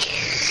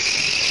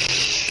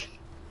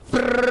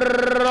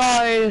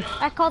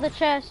 I call the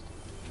chest.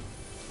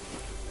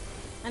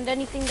 And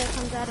anything that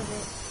comes out of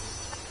it.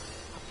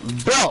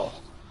 Bro!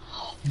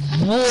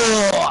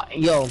 Whoa!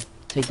 Yo,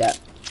 take that.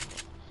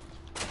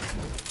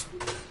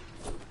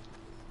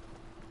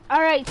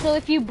 Alright, so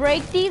if you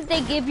break these,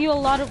 they give you a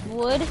lot of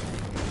wood.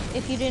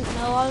 If you didn't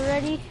know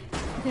already.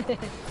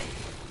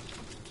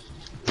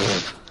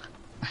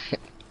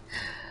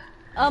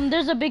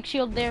 There's a big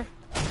shield there.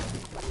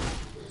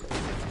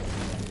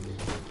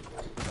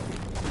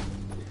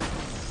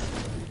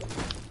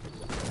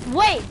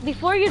 Wait,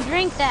 before you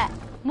drink that.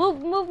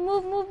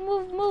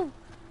 Move.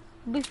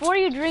 Before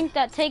you drink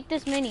that, take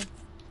this mini.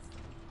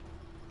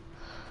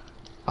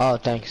 Oh,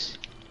 thanks.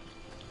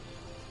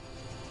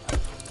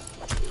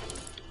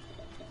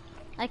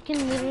 I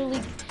can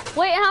literally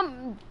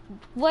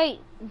wait,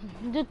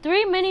 the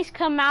 3 minis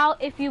come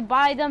out if you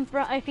buy them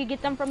if you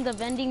get them from the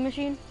vending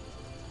machine?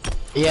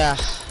 Yeah.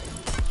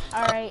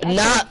 Alright.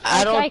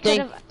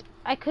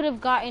 I could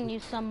have gotten you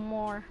some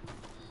more.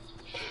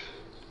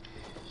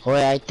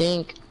 Wait, I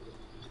think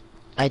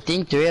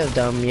 3 of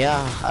them,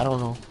 yeah, I don't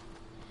know.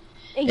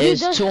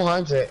 It's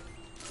 200.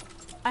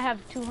 I have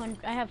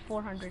 200, I have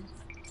 400.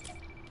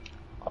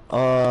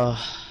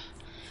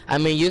 I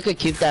mean, you could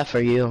keep that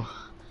for you.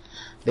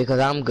 Because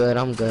I'm good.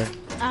 I'm good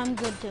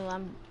too,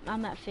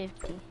 I'm at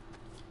 50.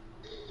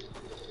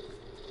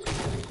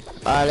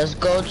 Alright, let's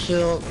go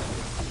to,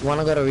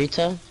 wanna go to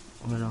retail?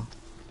 Or no?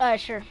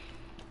 Sure.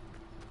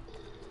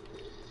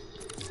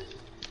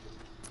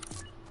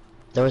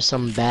 There was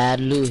some bad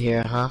loot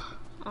here, huh?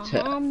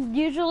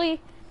 Usually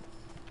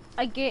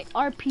I get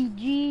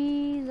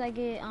RPGs, I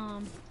get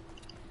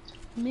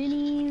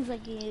minis, I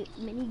get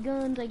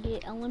miniguns, I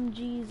get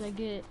LMGs, I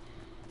get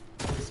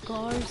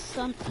scars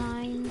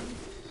sometimes.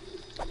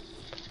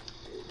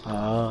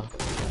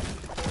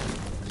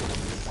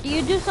 Do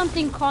you do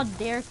something called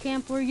Dare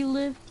Camp where you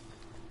live?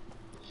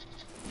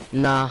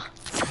 Nah.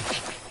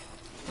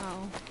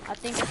 Oh, I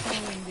think it's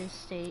only in this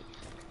state.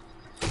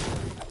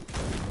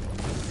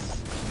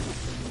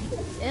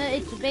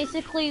 It's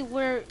basically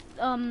where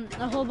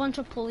a whole bunch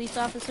of police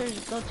officers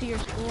go to your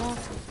school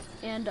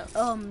and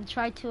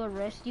try to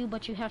arrest you,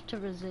 but you have to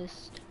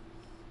resist.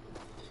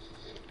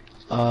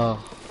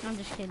 Oh. I'm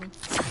just kidding.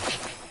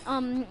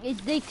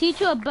 they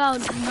teach you about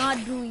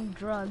not doing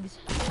drugs.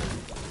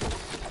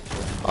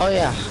 Oh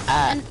yeah,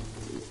 And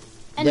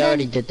they then,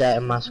 already did that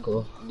in my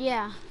school.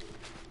 yeah.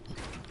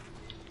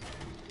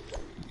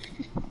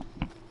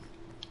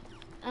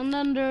 And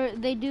then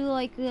they do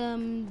like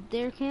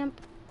their camp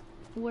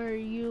where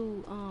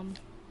you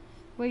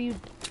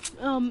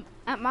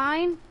at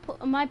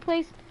my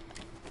place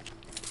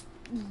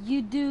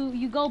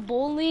you go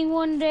bowling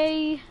one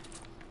day.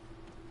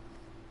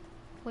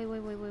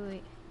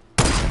 Wait.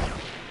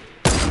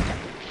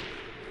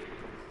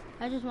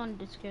 I just wanted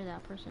to scare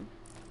that person.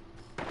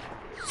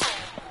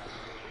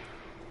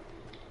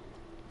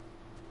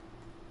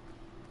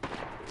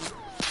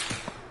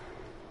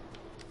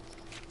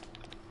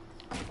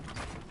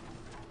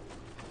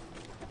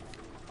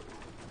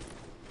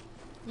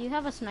 Do you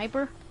have a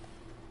sniper?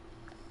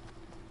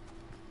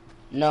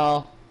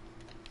 No.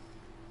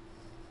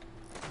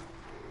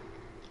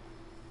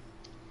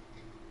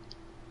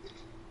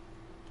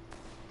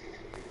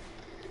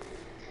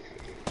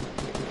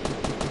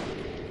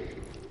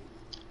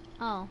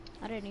 Oh,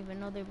 I didn't even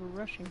know they were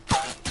rushing.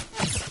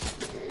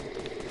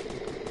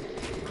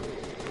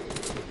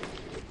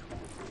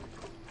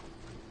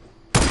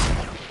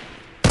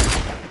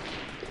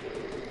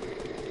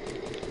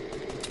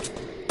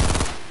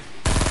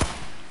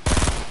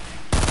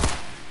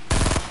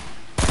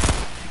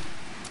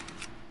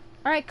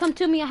 Alright, come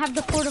to me. I have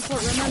the fort,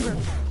 remember.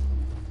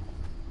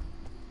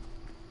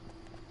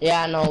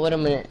 Yeah, no, wait a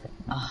minute.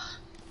 I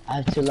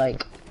have to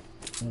like,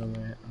 wait a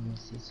minute, I'm gonna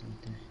see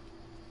something.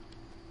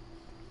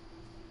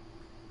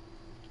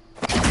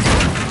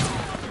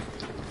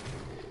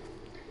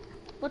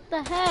 What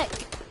the heck?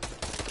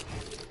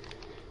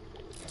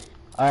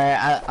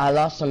 Alright, I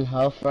lost some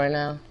health right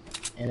now,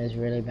 and it's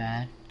really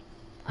bad.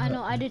 I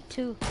know, I did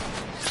too.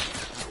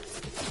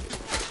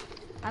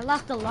 I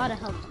lost a lot of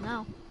health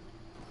now.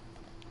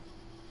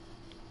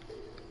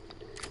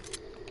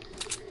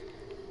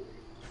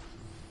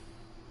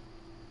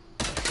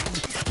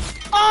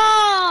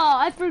 Oh,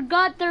 I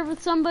forgot there was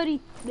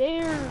somebody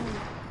there.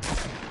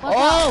 What's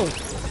oh,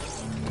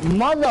 up?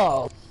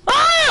 mother!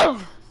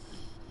 Oh!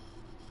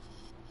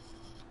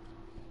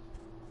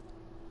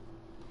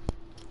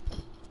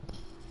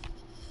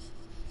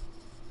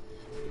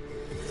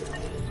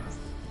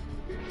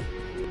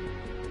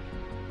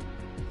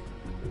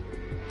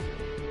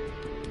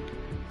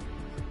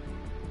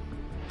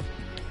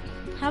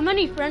 How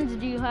many friends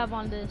do you have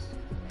on this?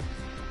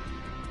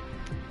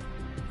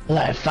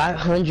 Like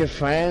 500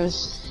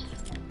 friends.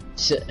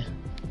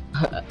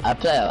 I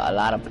play a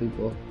lot of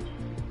people.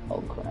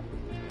 Oh crap.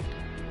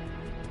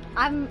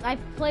 I've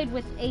played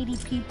with 80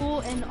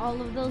 people, and all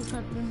of those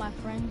have been my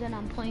friends, and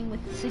I'm playing with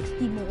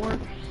 60 more.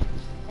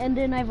 And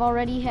then I've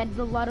already had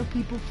a lot of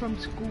people from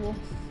school.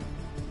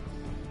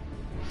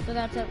 So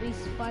that's at least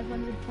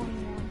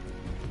 521.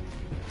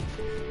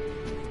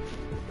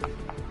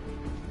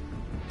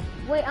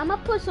 Wait, I'm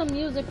gonna put some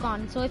music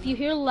on, so if you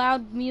hear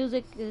loud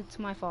music, it's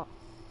my fault.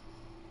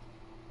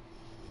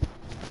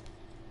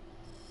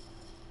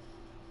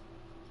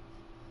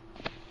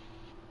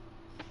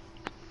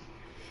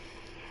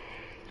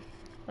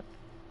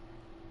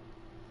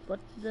 What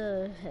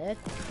the heck?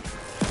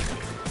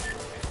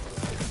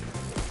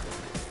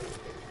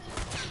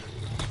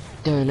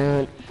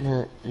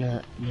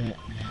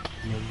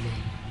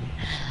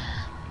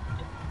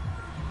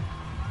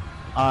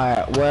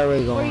 Alright, where are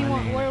we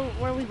going?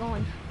 Where are we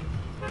going?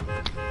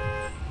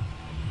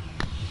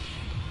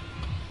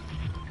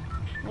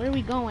 Where are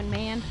we going,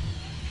 man?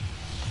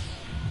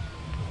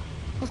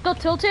 Let's go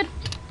Tilted.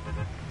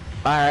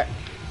 Alright.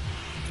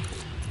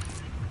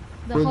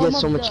 We get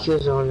so much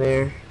kills on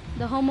there.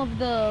 The home of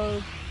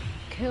the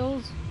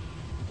kills.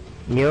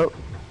 Yep.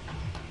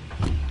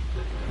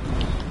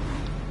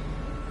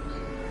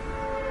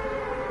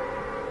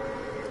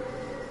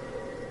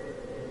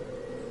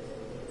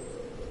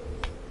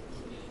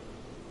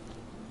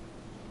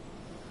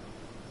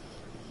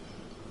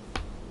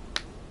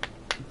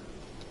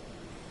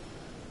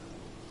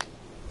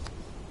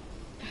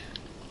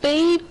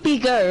 Baby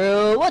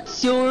girl,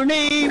 what's your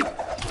name?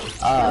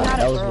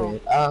 That was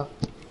weird.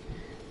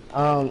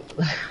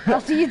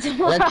 I'll see you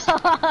tomorrow.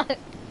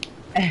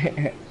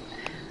 Alright,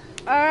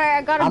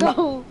 I gotta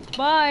go.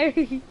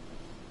 Bye.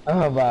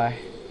 Oh, bye.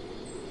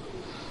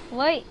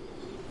 Wait.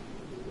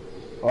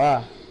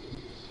 Wow.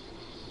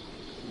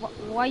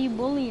 Why are you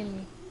bullying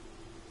me?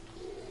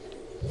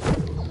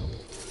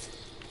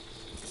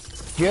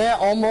 You're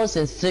almost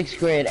in 6th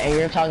grade and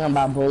you're talking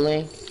about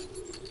bullying?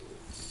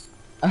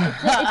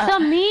 It's a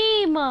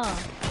meme.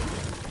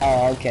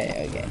 Oh,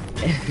 okay.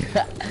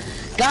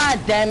 God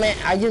damn it!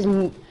 I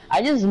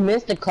just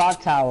missed the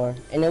clock tower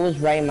and it was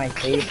right in my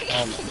face.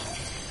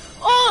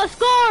 Oh, a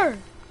score!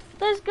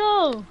 Let's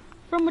go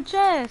from a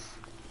chest.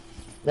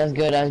 That's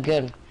good.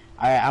 Alright,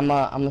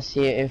 I'ma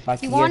see if I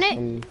can get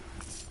some.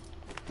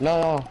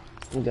 No,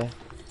 I'm good.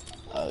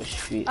 Oh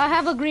shit. I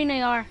have a green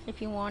AR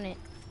if you want it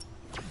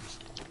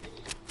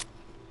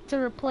to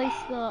replace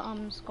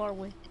the scar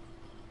with.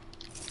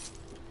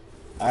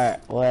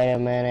 Alright, wait a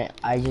minute.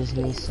 I just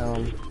need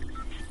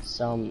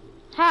some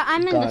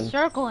I'm in the Gone.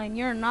 circle and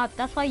you're not.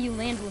 That's why you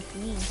land with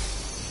me.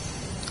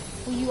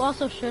 Well, you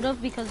also should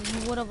have because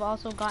you would have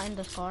also gotten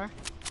the scar.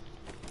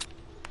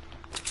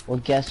 Well,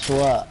 guess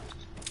what?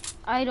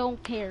 I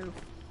don't care.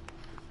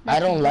 I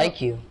don't like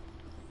you.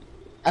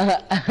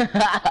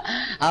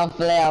 I'm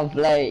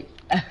play.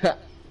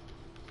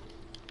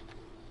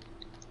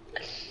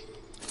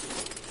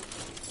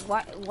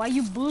 Why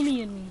you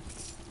bullying me?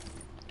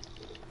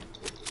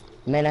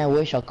 Man, I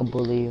wish I could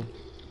bully you.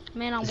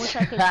 Man, I wish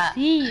I could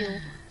see you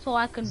so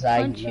I could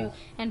punch you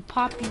and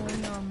pop you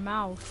in your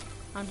mouth.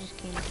 I'm just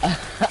kidding.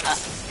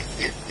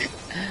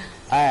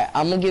 Alright,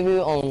 I'm gonna give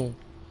you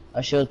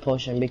a shield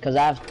potion because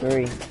I have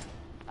 3.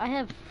 I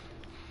have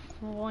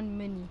 1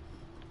 mini.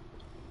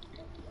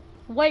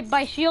 Wait,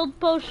 by shield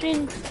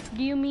potion,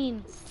 do you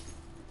mean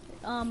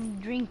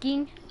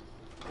drinking?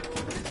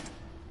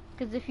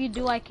 Because if you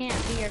do, I can't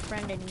be your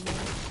friend anymore.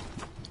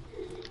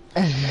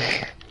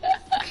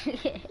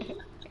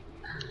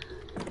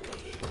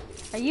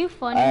 Are you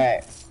funny?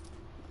 Alright.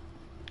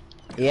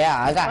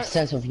 Yeah, I got a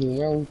sense of humor.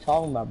 What are you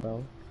talking about,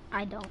 bro?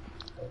 I don't.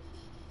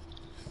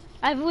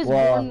 I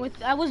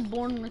was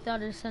born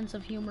without a sense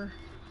of humor.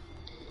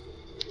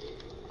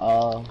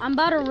 I'm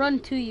about to run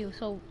to you,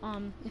 so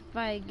if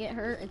I get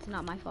hurt, it's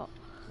not my fault.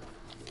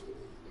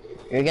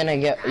 You're gonna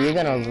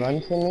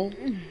run to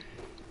me?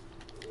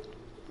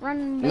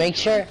 Run. Make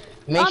sure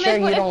you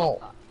don't.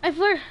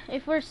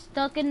 If we're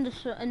stuck in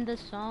the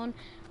zone,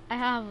 I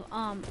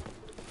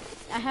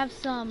have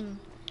some,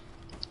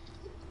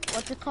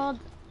 what's it called?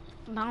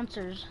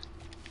 Bouncers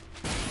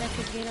that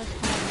could get us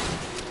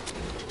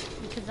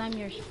home. Because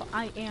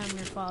I am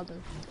your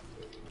father.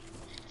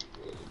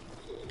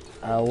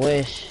 I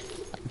wish.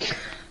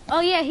 Oh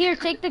yeah, here,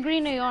 take the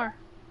green AR.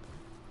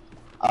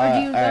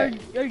 Or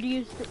do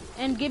you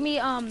and give me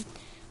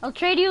I'll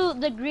trade you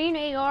the green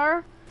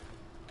AR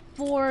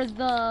for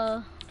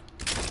the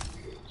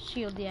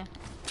shield, yeah.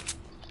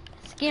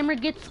 Scammer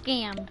gets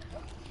scammed.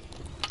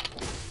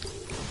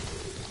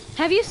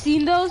 Have you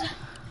seen those?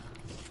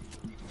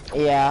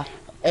 Yeah.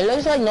 It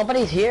looks like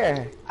nobody's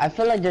here. I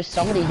feel like there's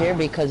somebody here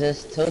because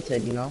it's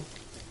tilted, you know?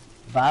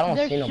 But I don't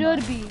see nobody. There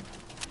should be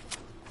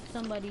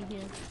somebody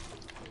here.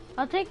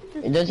 I'll take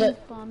the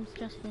bombs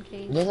just in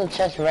case. There's a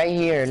chest right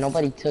here.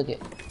 Nobody took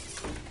it.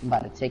 I'm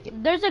about to take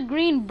it. There's a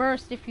green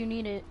burst if you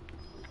need it.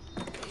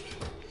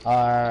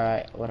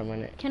 Alright, wait a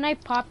minute. Can I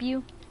pop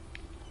you?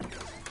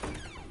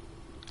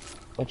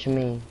 What you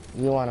mean?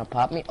 You wanna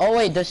pop me? Oh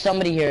wait, there's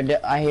somebody here.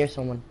 I hear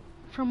someone.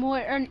 From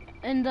where?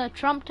 In the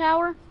Trump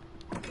Tower?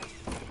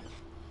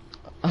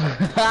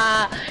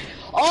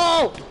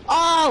 Oh!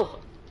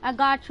 I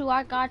got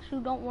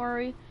you, don't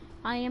worry.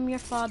 I am your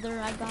father,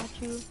 I got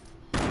you.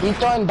 He's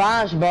throwing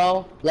bombs,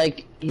 bro.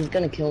 Like, he's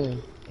gonna kill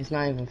me. It's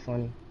not even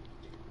funny.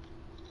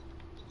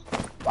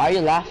 Why are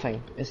you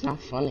laughing? It's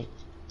not funny.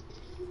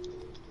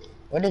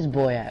 Where this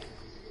boy at?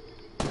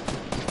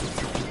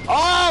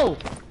 Oh!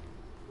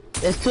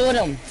 There's 2 of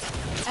them.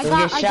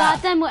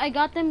 I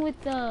got them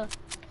with the...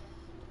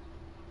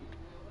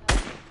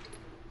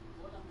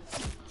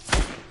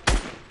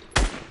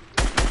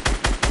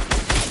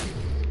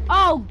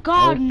 Oh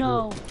God,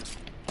 no!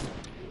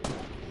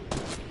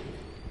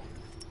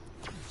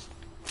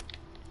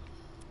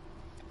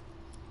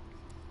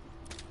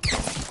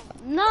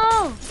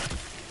 No!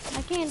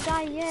 I can't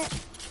die yet.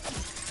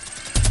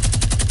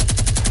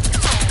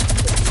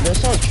 They're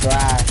so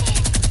trash.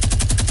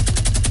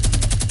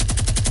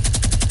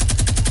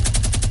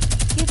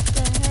 Get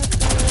the heck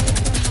away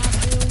from my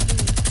building.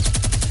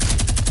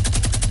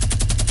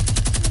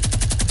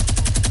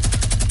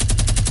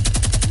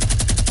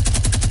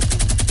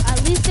 At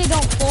least they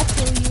don't fall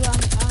kill you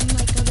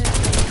unlike other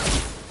things.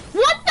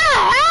 What the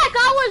heck?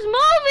 I was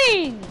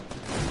moving!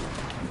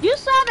 You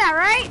saw that,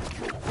 right?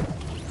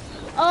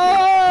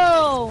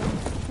 Oh!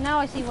 Now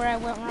I see where I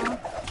went wrong.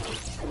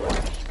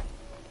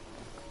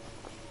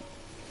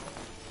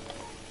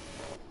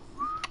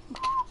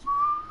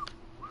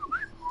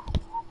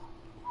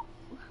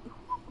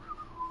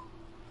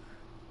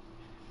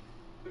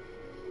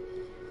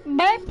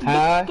 Baby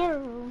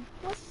girl,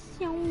 what's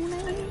your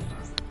name?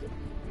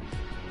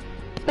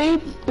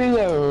 Baby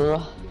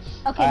girl.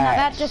 Okay, now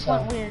that just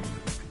went weird.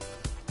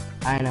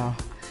 I know.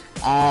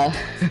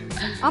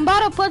 I'm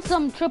about to put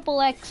some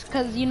triple X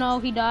because you know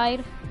he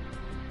died.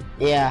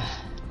 Yeah.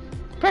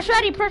 Press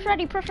ready, press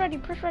ready, press ready,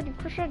 press ready,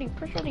 press ready,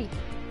 press ready.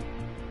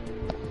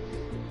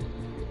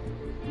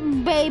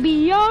 Baby,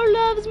 your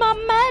love's my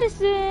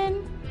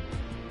medicine.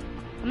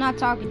 I'm not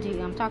talking to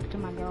you, I'm talking to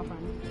my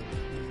girlfriend.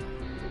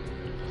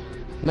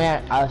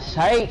 Man, I was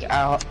like,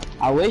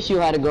 I wish you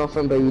had a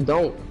girlfriend, but you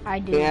don't. I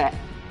do. Yeah.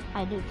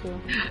 I do too.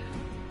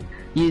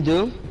 You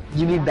do?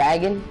 You be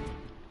bagging?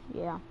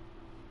 Yeah.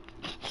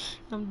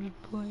 I'm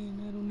just playing.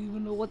 I don't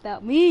even know what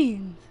that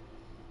means.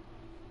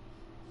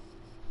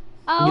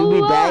 Oh,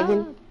 you be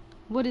bagging?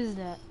 What is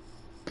that?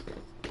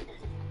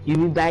 You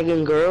be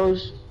bagging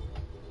girls?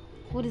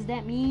 What does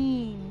that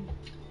mean?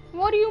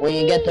 What do you when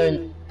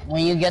mean?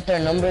 When you get their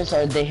numbers,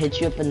 or they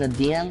hit you up in the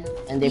DM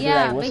and they be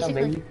like, "What's up,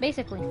 baby?"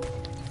 Basically.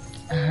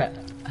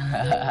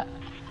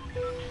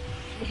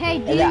 Hey,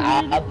 do you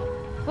hear this?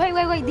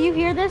 Wait, do you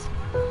hear this?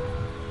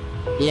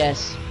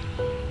 Yes.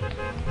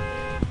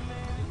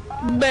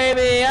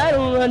 Baby, I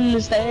don't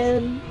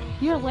understand.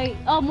 You're late.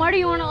 Oh, where do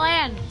you want to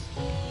land?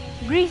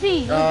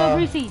 Greasy, let's go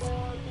Greasy.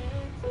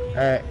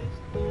 Alright.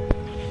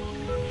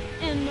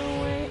 And the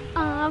way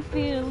I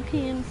feel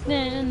can't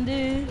stand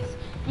this.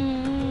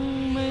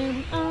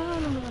 Baby, I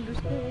don't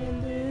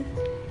understand this.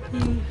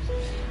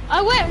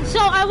 I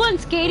went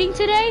skating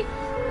today,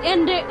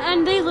 and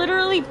they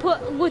literally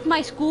put with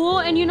my school,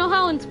 and you know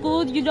how in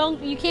school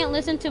you can't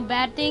listen to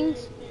bad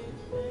things.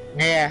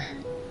 Yeah.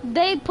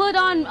 They put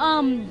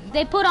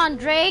on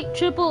Drake,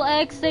 Triple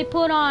X. They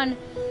put on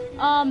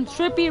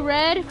Trippie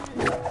Redd.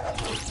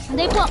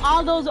 They put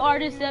all those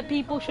artists that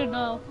people should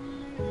know.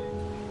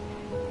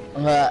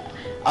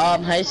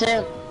 How you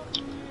say?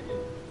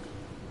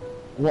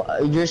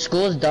 Your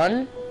school's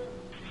done?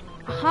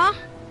 Huh?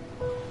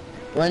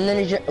 When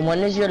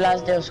is your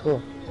last day of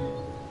school?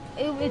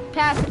 It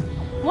passed.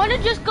 Want to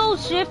just go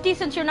shifty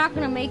since you're not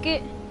gonna make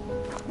it?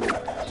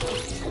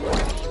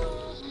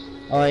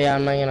 Oh yeah,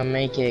 I'm not gonna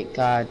make it.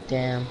 God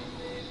damn.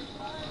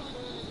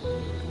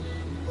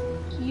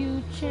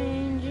 You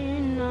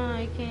changing,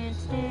 I can't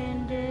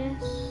stand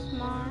this.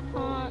 My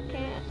heart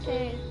can't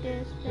take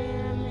this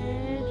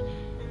damage.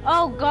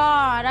 Oh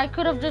God, I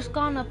could have just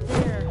gone up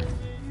there.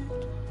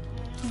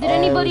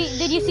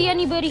 Did you see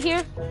anybody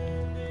here?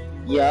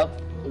 Yep.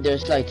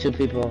 There's like 2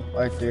 people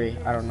or 3.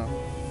 I don't know.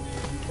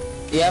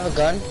 Do you have a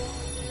gun?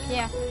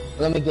 Yeah.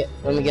 Let me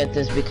get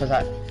this because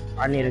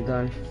I need a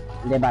gun.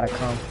 They about to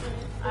come.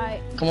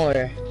 Alright. Come over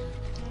here.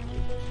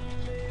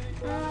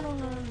 I don't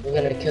know. We're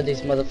gonna kill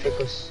these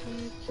motherfuckers.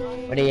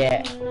 Where they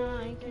at?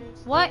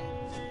 What?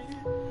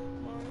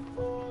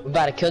 We're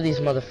about to kill these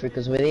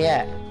motherfuckers. Where they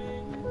at?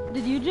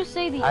 Did you just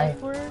say the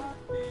F word?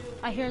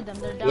 I hear them.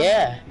 They're down.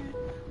 Yeah.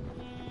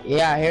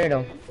 Yeah, I heard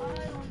them.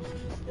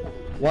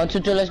 1, 2,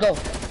 3, let's go.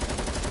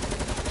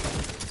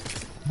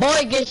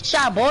 Boy, get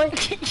shot, boy.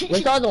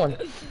 Where's the other one?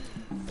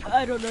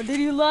 I don't know. Did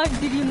you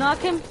knock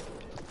him?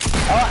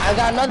 Oh, I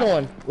got another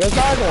one. Where's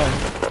the other one?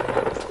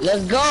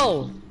 Let's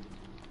go.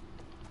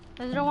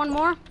 Is there one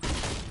more?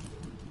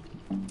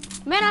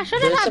 Man, I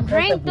should have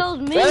drank those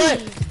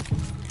minis.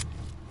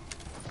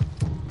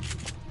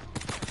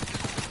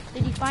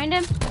 Did you find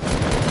him?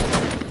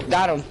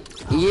 Got him.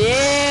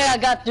 Yeah, I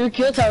got 3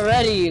 kills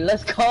already.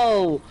 Let's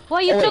go.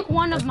 Well, you took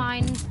one of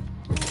mine.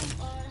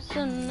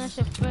 So I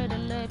should better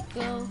let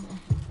go.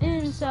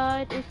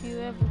 Inside, if you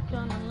ever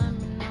gonna let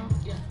me know.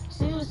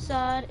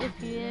 Suicide, if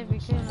you ever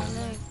gonna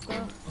let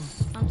go.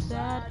 I'm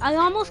sad. I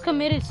almost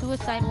committed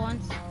suicide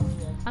once.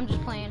 I'm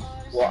just playing.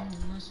 What?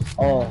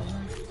 Oh,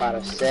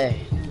 about to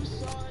say.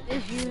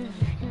 If you ever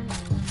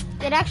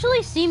gonna... It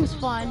actually seems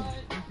fun.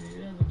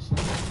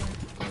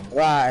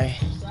 Why?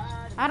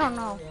 I don't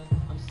know.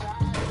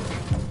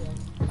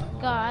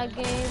 God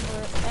gave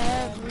her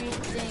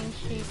everything.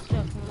 She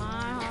took my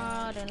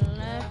heart and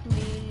left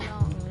me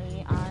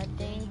lonely. I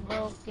think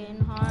broken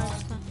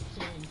hearts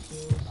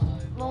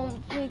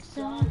won't fix.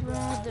 I'd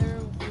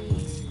rather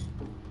be.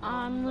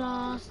 I'm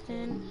lost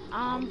and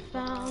I'm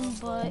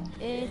found, but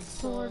it's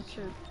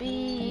torture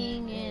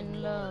being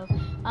in love.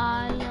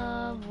 I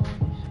love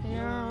when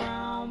you're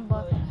around,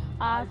 but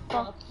I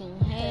fucking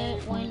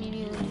hate when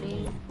you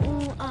leave.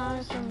 Ooh,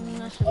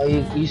 oh,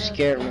 you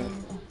scared me.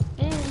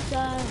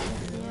 Inside,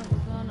 if you ever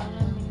gonna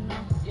let me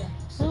know.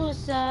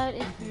 Suicide,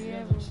 if you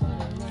ever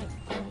gonna let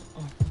go.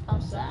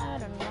 I'm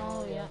sad, I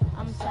know, yeah.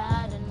 I'm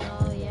sad, I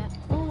know, yeah.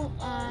 Ooh,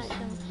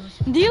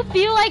 do you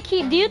feel like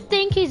do you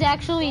think he's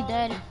actually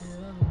dead?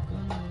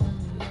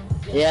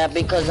 Yeah,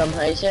 because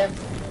I said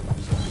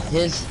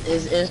his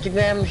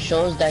Instagram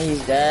shows that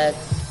he's dead,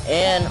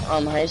 and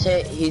I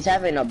said he's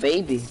having a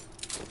baby.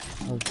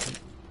 Okay.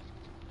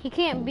 He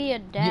can't be a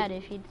dad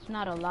if he's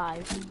not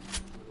alive.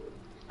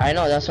 I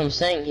know, that's what I'm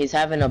saying. He's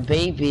having a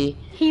baby.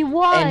 He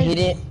was. And he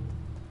didn't.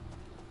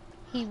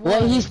 He was.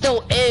 Well, he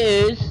still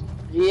is.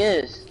 He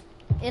is.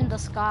 In the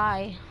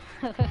sky.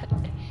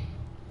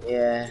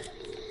 Yeah.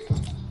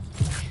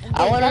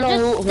 I want to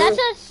know who. That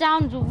just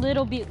sounds a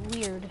little bit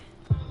weird.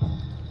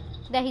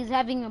 That he's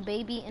having a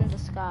baby in the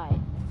sky.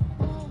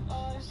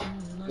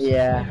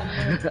 Yeah.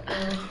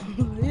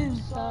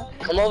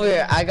 Come over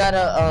here. I got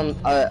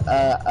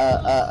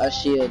a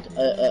shield.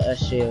 A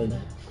shield.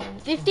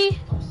 50?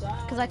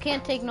 Cause I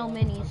can't take no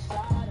minis.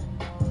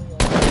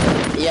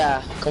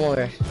 Yeah. Come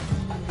over.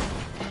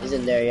 He's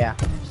in there. Yeah.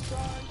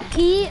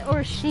 He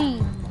or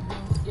she.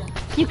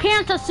 You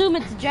can't assume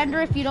it's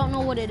gender if you don't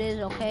know what it is.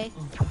 Okay.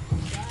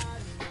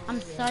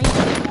 I'm sorry,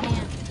 but you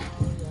can't.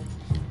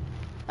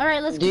 All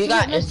right, let's. Do you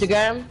got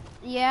Instagram?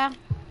 Yeah.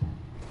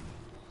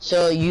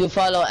 So you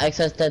follow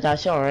XS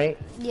Tentacion, right?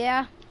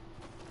 Yeah.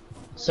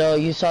 So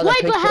you saw the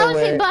picture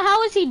where... but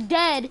how is he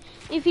dead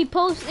if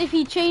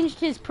he changed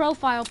his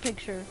profile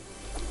picture?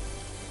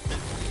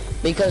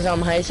 Because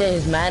I say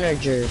his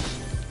managers,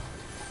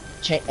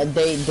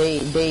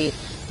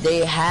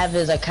 they have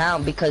his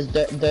account because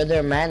they're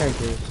their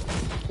managers.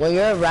 When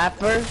you're a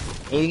rapper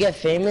and you get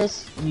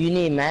famous, you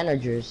need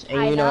managers,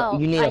 and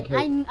you need a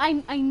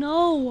I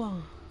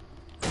know.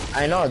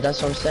 I know,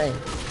 that's what I'm saying.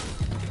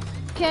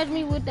 Catch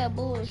me with that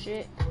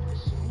bullshit.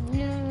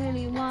 You don't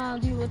really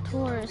wild, you a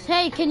tourist.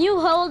 Hey, can you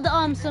hold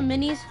some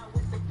minis?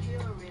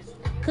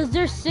 Cause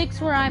there's 6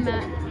 where I'm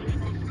at.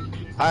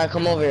 Alright,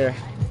 come over here.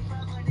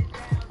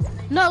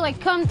 No, like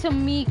come to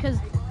me, cause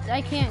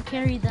I can't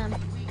carry them.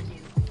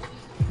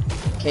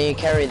 Can you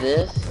carry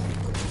this?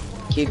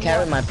 Can you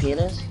carry my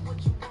penis?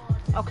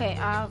 Okay,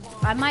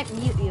 I might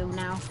mute you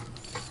now.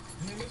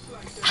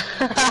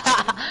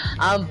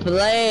 I'm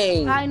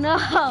playing. I know.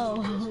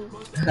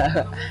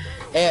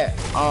 Here,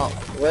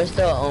 where's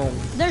the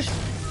There's,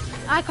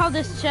 I call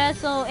this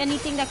chest, so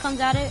anything that comes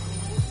at it.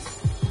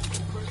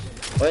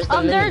 Where's the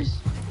minis?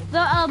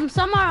 There's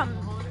some are.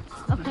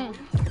 Okay.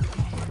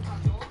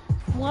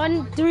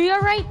 1, 3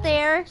 are right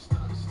there.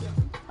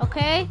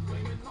 Okay.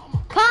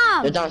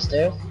 Come. They're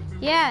downstairs?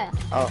 Yeah.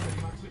 Oh.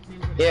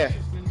 Here.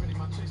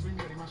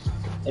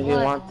 If you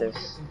What? want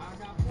this.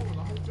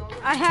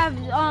 I have,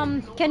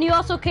 can you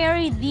also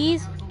carry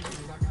these?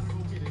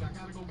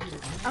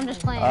 I'm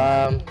just playing.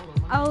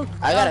 Oh.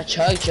 I got a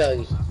chug.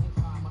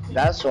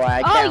 That's why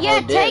I can't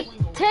hold this.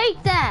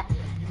 take that.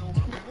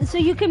 So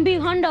you can be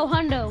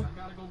hundo.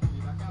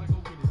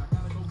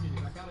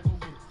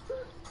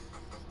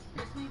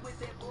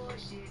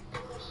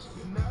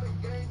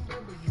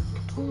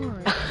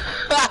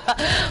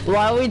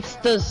 Why are we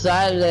still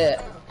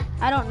silent?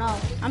 I don't know.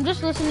 I'm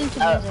just listening to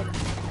music.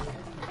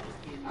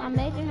 I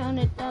made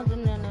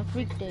 100,000 and I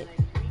freaked it.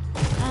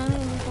 I made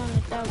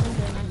 100,000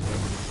 and I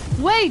freaked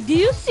it. Wait, do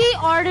you see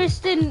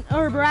artists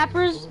or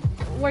rappers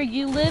where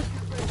you live?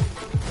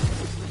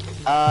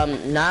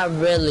 Not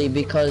really,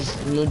 because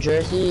New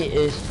Jersey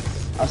is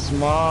a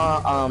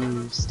small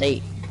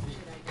state.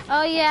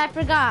 Oh yeah, I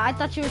forgot. I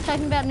thought you were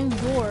talking about New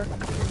York.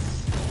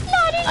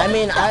 I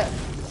mean,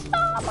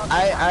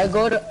 I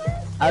go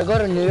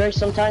to New York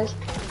sometimes,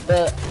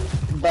 but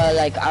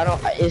like I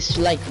don't. It's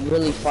like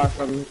really far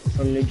from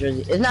New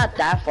Jersey. It's not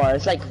that far.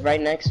 It's like right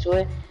next to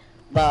it,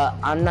 but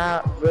I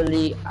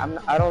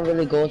don't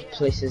really go to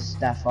places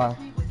that far.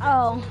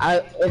 Oh.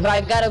 If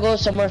I gotta go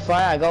somewhere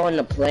far, I go on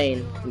the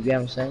plane. You get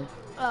what I'm saying?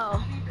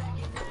 Oh.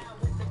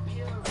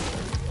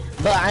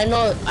 But I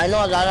know a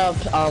lot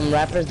of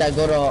rappers that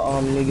go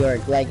to New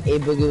York, like A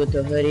Boogie with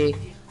the Hoodie,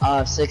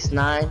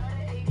 6ix9ine,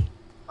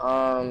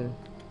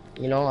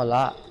 you know, a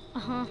lot.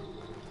 Uh-huh.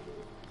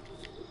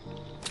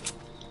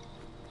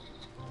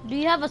 Do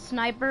you have a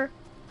sniper?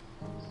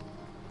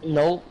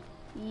 Nope.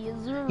 Yes,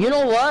 sir. You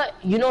know what?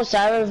 You know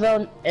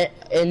Saraville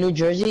in New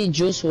Jersey,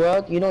 Juice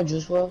WRLD. You know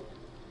Juice WRLD?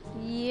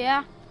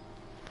 Yeah.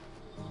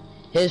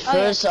 His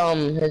first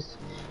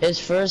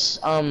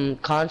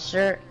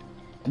concert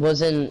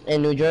was in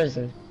New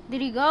Jersey.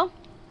 Did he go?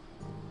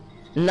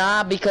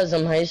 Nah, because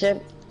I'm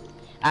Haitian.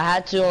 I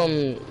had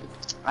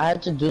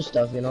to do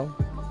stuff, you know.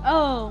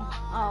 Oh.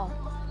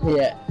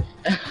 Yeah.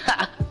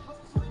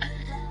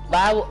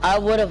 But I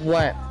would have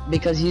went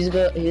because he's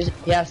good.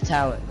 He has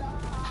talent.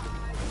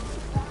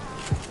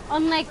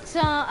 Unlike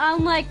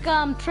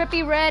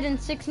Trippie Redd and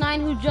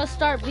 6ix9ine who just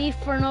start beef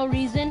for no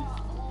reason.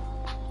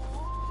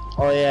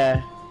 Oh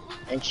yeah,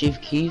 and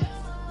Chief Keef.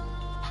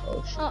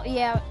 Oh shit. Oh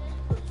yeah.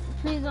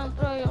 Please don't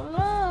throw your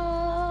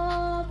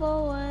love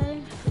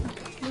away.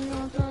 Please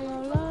don't throw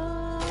your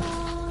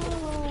love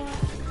away.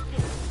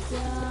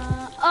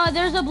 Yeah. Oh,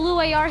 there's a blue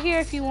AR here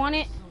if you want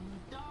it.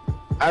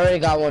 I already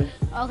got one.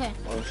 Okay.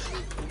 Oh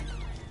shit.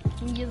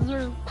 Yes,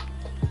 sir.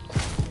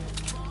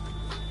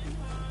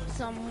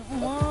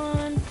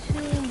 Someone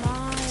to my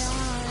eyes.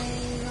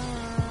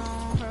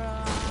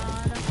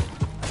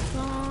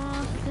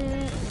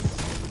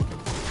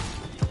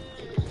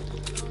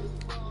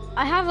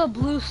 I have a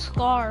blue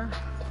scar.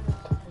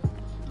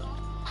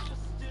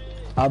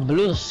 A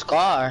blue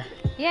scar?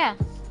 Yeah.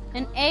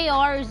 An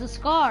AR is a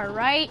scar,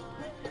 right?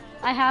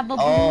 I have a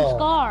blue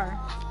scar.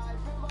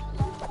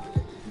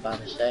 About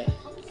to say.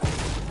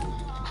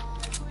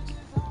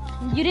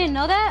 You didn't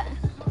know that?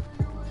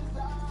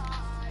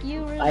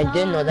 You I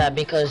didn't know that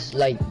because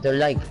like they're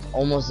like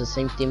almost the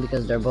same thing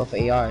because they're both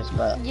ARs,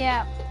 but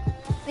yeah.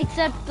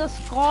 Except the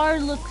scar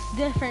looks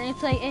different.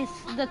 It's like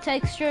the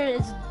texture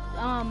is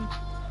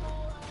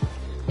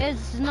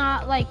it's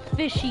not like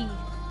fishy.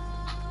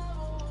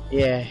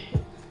 yeah.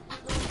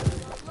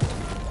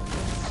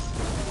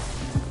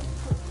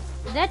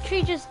 That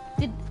tree just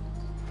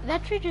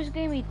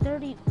gave me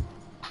 30.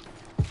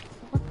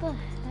 What the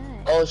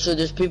heck? Oh, so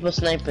there's people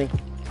sniping.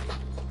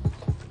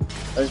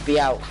 Let's be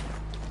out.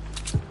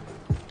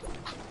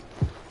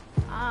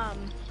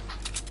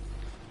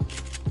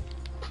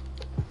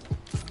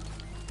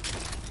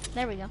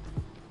 There we go.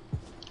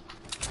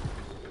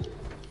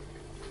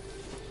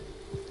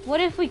 What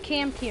if we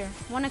camped here?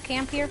 Wanna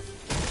camp here?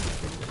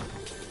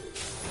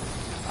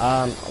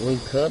 We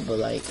could, but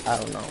like, I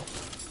don't know.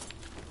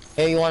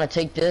 Here, you wanna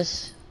take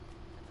this?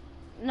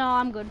 No,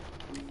 I'm good.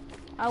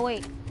 Oh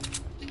wait.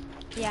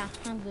 Yeah,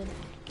 I'm good.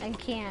 I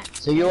can't.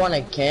 So you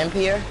wanna camp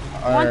here?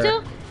 Or... Want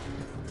to?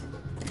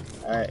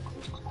 Alright.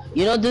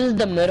 You know this is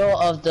the middle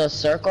of the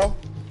circle?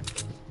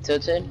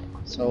 Tilted?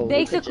 So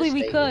basically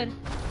we could.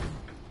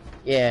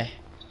 Yeah.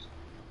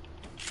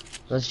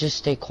 let's just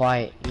stay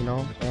quiet, you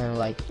know, and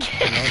like,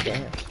 you know,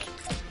 dance.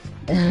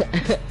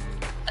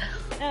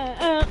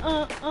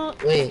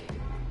 Wait,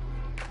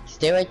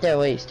 stay right there.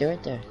 Wait, stay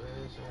right there.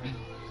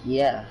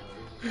 Yeah.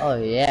 Oh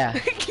yeah.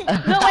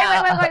 No,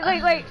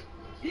 wait.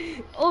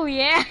 Oh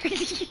yeah.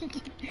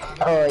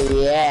 Oh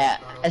yeah.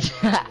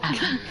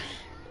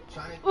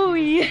 Oh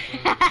yeah.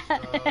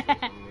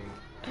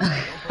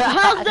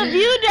 How's the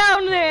view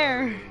down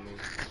there?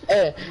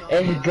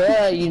 It's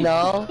good, you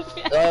know.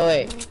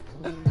 Wait.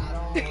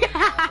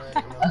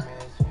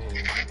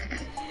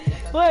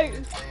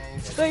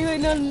 Wait,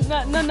 no,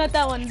 not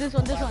that one. This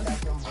one.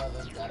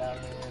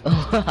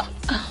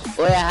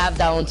 Wait, I have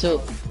that one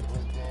too.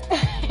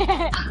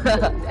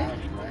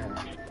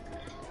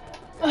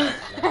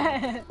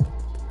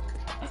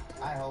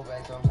 I hold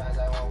back sometimes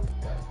I won't.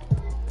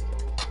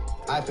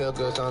 I feel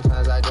good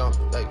sometimes I don't.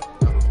 Like,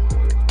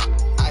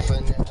 I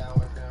finesse down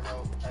with the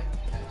rope.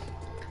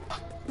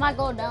 Might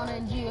go down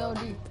in God.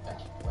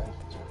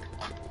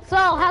 So,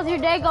 how's your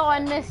day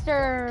going,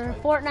 Mr.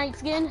 Fortnite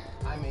skin?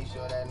 I make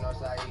sure that no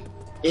side.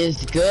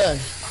 It's good.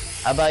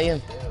 How about you?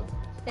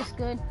 It's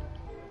good.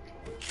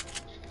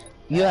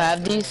 You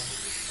have these?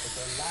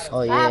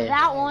 Oh yeah. I have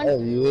that one. Oh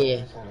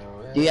yeah.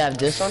 Do you have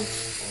this one?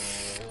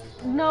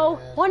 No.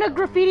 Wanna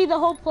graffiti the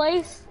whole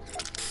place?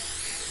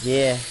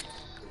 Yeah.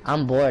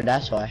 I'm bored,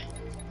 that's why.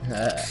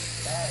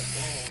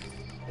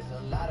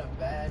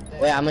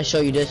 Wait, I'm gonna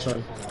show you this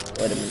one.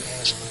 Wait a minute.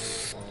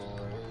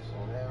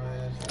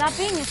 Stop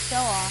being a show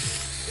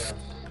off.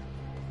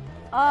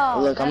 Oh.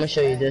 Look, I'm gonna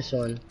show you this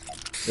one.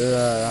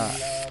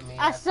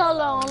 I so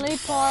lonely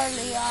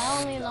party. I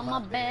only love my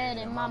bed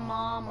and my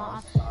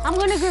mama. I'm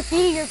gonna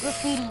graffiti your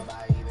graffiti.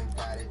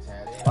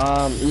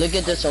 Look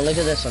at this one. Look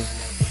at this one.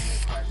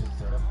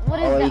 What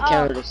is Oh, that? you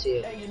can't really see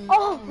it.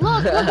 Oh,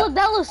 look,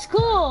 that looks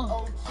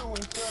cool.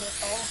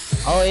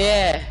 Oh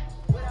yeah.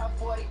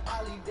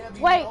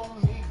 Wait.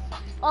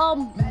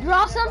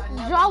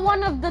 Draw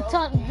one of the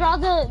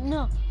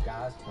no.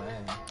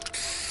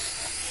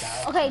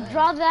 Okay,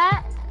 draw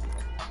that,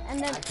 and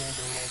then.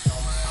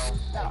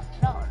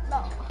 No.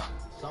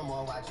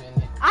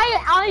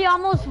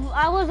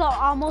 I was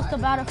almost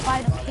about to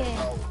fight a kid.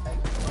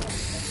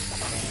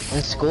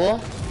 In school?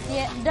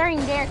 Yeah, during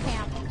dare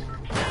camp.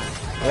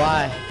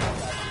 Why?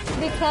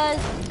 Because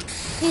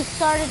he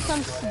started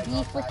some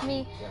beef with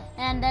me,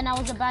 and then I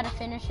was about to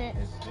finish it.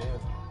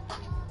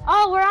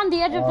 Oh, we're on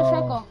the edge of the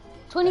circle.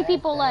 20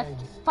 people left.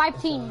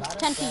 5 teams.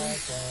 10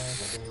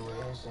 teams.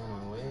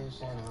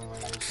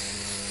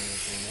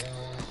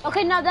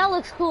 Okay, now that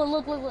looks cool.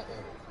 Look.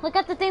 Look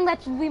at the thing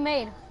that we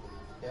made.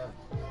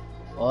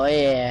 Oh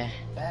yeah.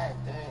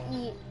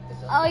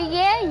 Oh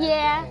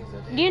yeah.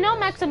 Do you know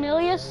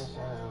Maximilius?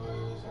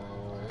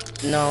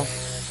 No.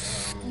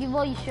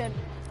 Well, you should.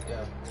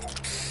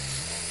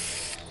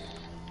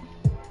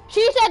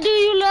 She said, "Do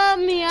you love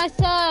me?" I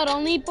said,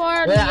 "Only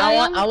part." Wait,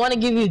 I want to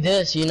give you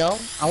this. You know,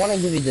 I want to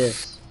give you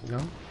this. You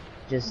know,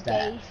 just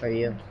Okay. that for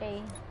you.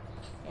 Okay.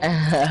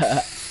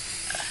 Yeah.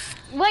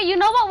 Wait, you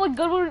know what would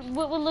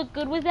look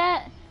good with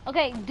that?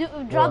 Okay,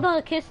 draw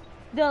the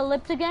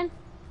lips again.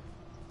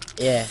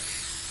 Yeah.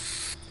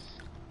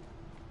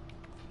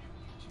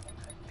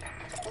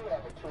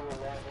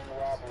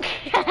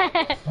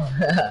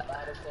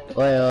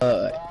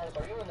 Wait.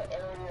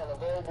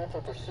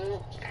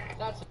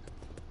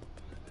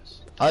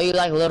 Oh, you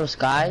like little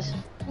skies?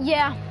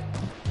 Yeah.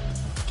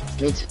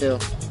 Me too.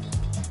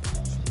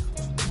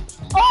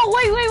 Oh,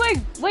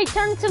 wait,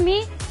 turn to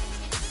me.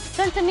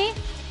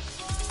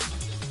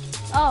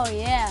 Oh,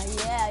 yeah.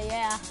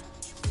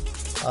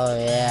 Oh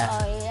yeah.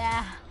 Oh,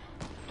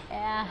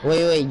 yeah.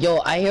 Wait, yo,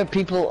 I hear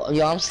people.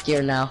 Yo, I'm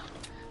scared now.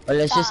 But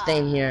let's just stay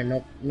in here.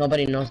 No,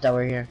 nobody knows that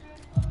we're here.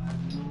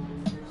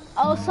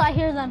 Oh, so I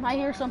hear them. I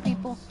hear some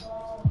people.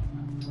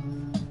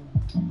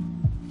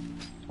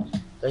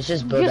 Let's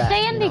just build Just that.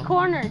 stay in the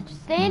corner.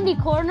 Just stay in the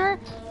corner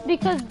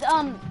because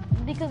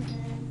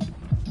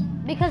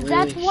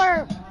that's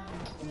where.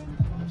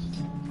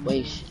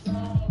 Wait.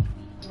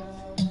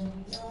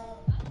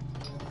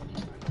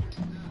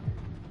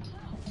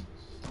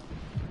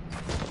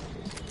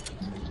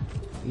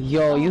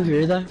 Yo, you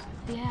hear that?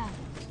 Yeah.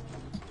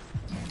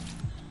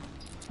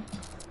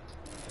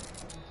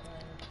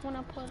 When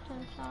I put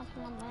some sauce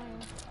in my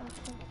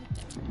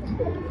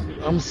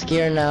brain. I'm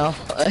scared now.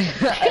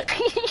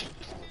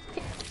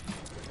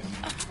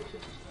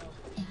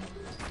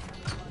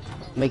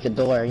 Make a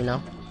door, you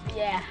know?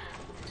 Yeah.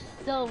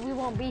 So we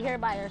won't be here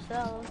by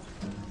ourselves.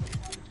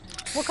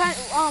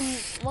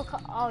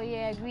 Oh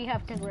yeah, we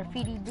have to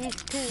graffiti these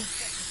too.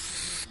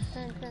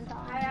 No,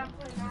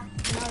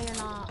 you're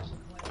not.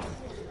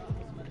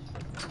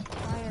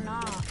 No, you're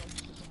not.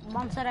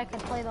 Mom said I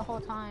could play the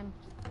whole time.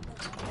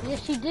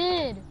 Yes, she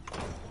did.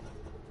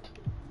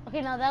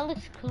 Okay, now that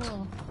looks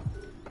cool.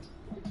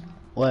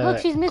 Look,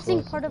 she's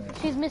missing part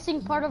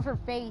of her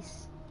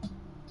face.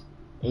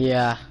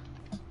 Yeah.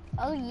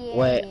 Oh yeah.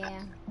 Wait.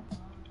 Yeah.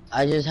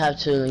 I just have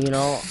to, you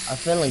know, I'm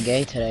feeling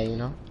gay today, you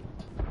know?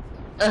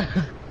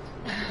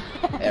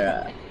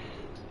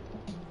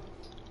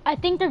 I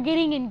think they're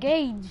getting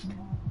engaged.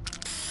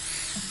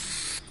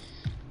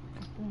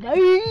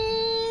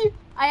 I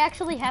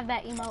actually have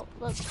that emote.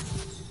 Look.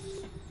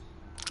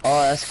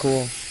 Oh, that's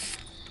cool.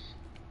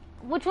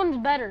 Which one's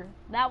better?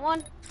 That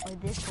one or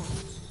this one?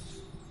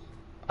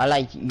 I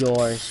like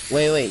yours.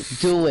 Wait,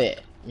 do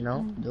it. You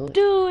know, do it.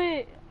 Do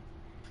it.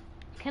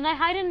 Can I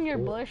hide in your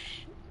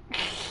bush?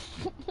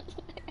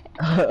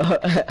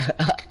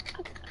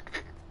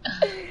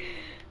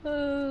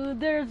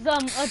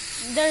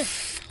 There's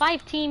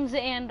 5 teams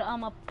and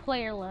a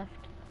player left.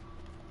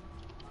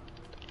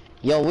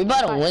 Yo, we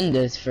about to win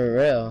this for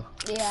real.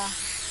 Yeah.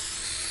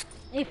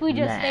 If we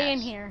just stay in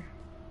here.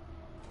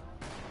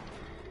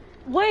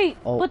 Wait,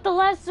 but the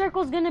last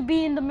circle's gonna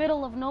be in the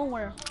middle of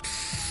nowhere.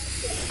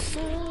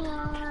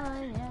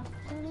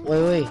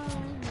 Wait.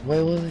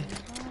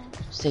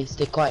 Stay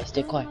quiet.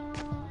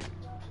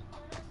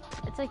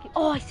 It's like,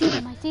 oh, I see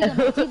them.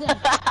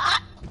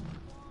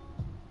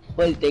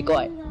 Wait, stay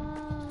quiet.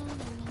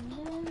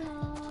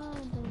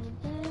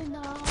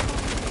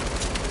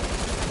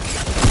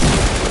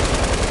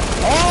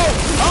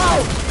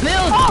 Oh,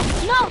 build!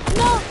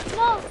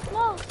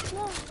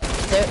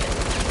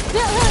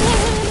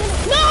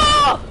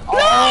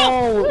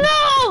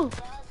 Oh,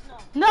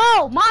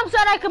 no! Mom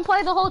said I can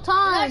play the whole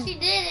time. No, she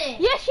didn't.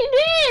 Yes, she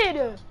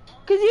did.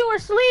 Cause you were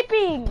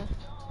sleeping.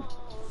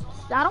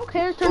 I don't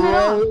care. Turn it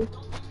off.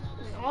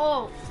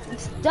 Oh,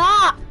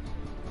 stop.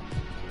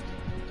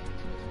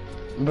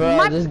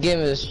 Bro, this game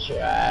is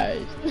trash.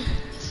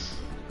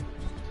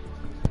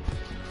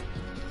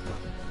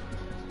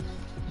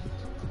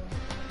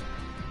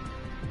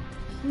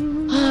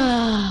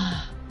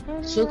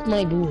 Suck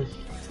my booze.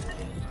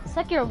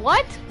 Suck your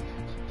what?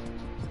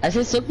 I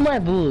said suck my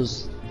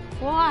booze.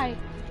 Why?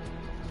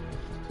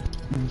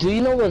 Do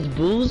you know what's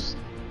booze?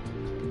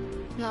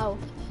 No.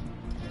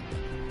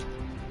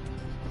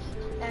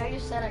 I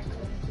just said I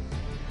could.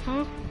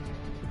 Huh?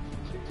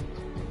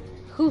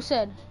 Who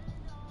said?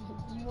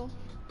 You?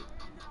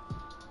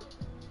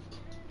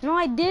 No,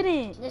 I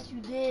didn't. Yes, you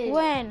did.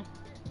 When?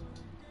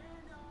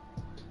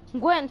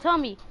 Gwen, tell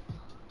me.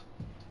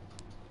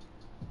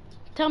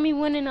 Tell me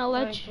when and I'll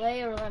let you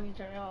play or let me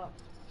turn it off.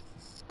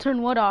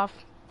 Turn what off?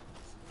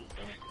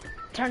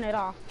 Turn it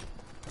off.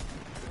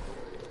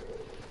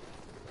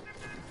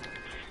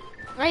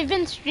 I've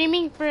been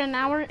streaming for 1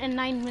 hour and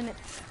 9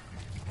 minutes.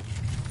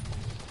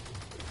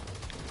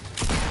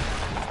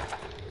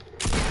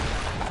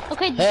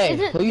 Okay, hey,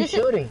 who are you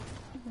shooting?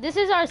 This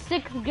is our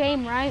 6th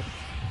game, right?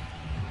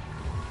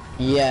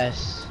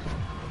 Yes.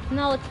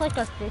 No, it's like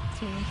our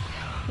 15th.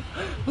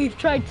 We've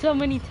tried so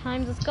many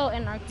times. Let's go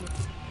anarchy.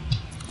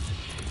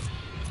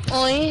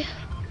 Oi.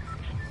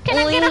 Can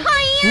I get a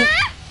higher?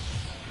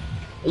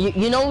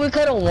 You know we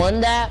could have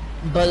won that,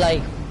 but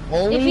like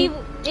only.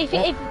 If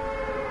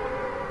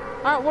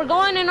alright, we're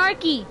going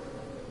anarchy.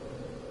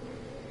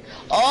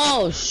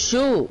 Oh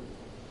shoot!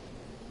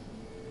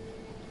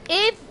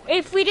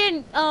 If we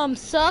didn't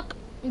suck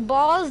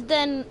balls,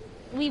 then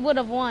we would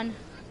have won.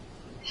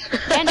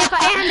 And if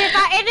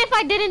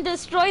I didn't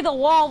destroy the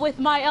wall with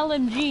my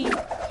LMG,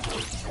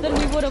 then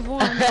we would have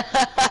won.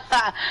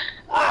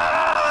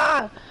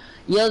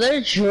 Yo,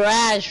 they're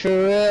trash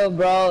for real,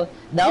 bro.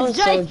 That was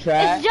so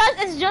trash.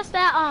 It's just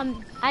that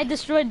I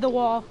destroyed the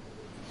wall.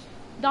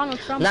 Donald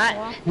Trump's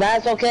wall.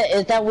 That's okay.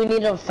 It's that we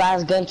need a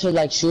fast gun to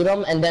like shoot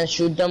them and then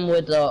shoot them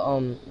with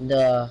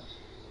the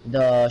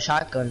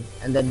shotgun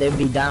and then they'd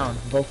be down,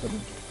 both of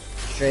them,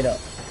 straight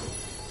up.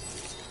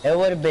 It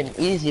would have been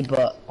easy,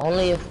 but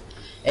only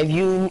if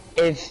you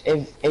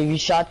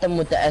shot them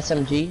with the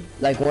SMG,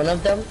 like one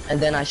of them, and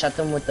then I shot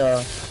them with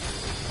the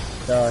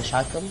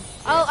shotgun.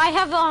 Oh, I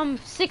have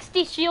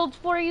 60 shields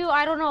for you.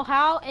 I don't know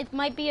how. It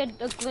might be a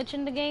glitch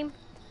in the game.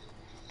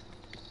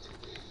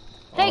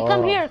 Hey,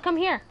 come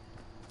here.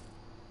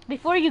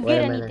 Before you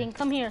get anything,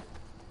 come here.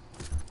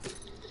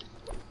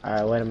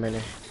 Alright, wait a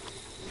minute.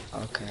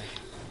 Okay.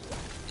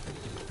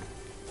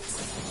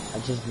 I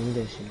just need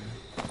this, you know.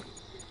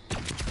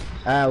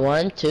 Alright,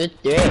 1, 2,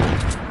 3.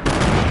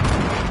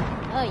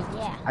 Oh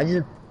yeah. I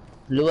just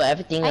blew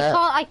everything up.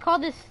 I call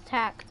this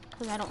attack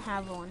because I don't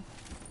have one.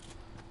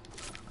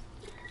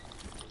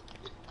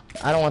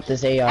 I don't want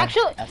this AR.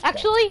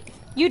 Actually,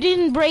 you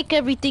didn't break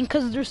everything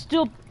because there's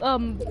still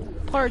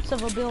parts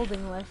of a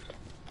building left.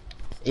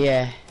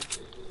 Yeah.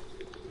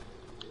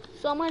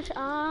 So much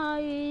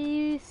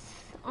ice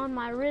on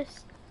my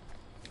wrist.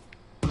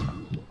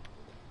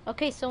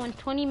 Okay, so in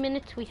 20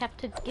 minutes we have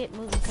to get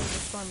moving because the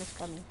storm is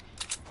coming.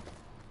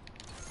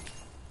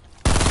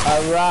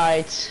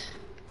 Alright.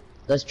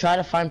 Let's try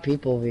to find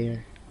people over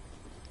here.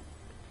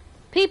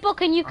 People,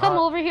 can you come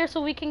over here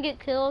so we can get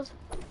kills?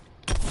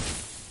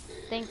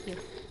 Thank you.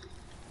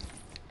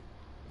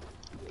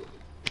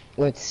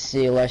 Let's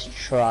see, let's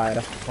try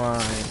to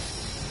find.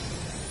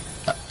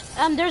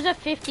 There's a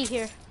 50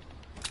 here.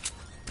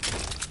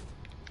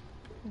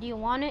 Do you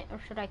want it or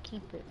should I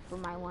keep it for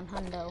my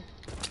 100?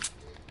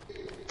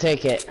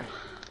 Take it.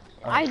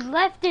 I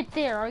left it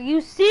there. Are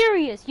you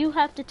serious? You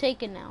have to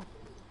take it now.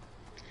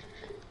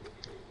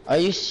 Are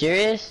you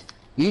serious?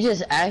 You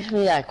just asked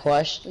me that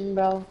question,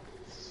 bro?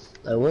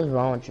 Like, what's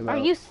wrong with you, bro? Are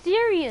you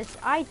serious?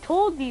 I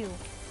told you.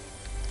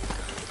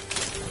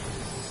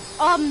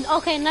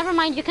 Okay, never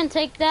mind. You can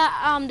take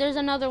that. There's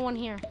another one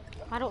here.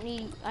 I don't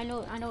need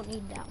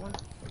that one.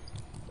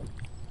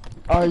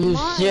 Are you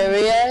Mine.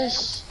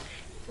 serious?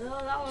 No,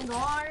 that one's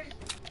ours.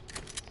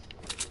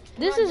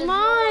 This Not is just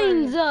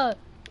mine. yours.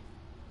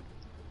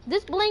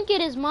 This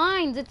blanket is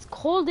mine. It's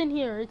cold in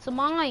here. It's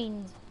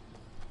mine.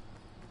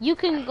 You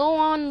can go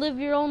on, live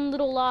your own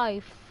little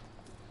life.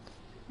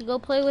 Go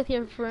play with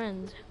your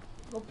friends.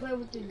 Go play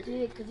with your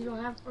dick, because you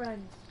don't have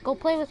friends. Go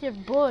play with your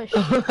bush.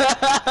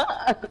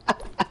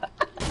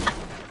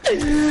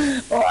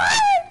 What?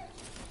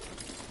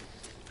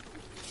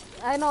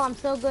 I know, I'm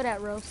so good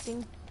at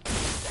roasting.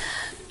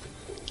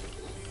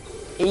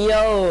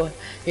 Yo,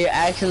 he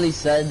actually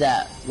said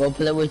that. Go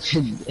play with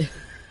your.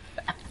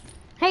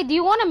 Hey, do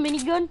you want a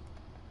minigun?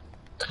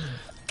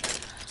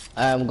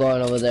 I'm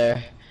going over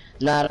there.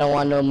 Nah, I don't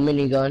want no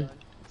minigun.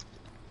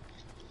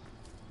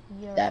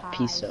 You're That high.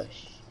 piece of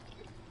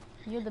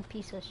You're the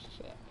piece of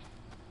shit.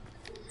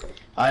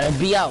 Alright,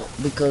 be out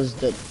because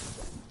the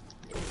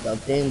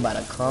thing about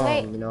to come,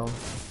 Wait. you know.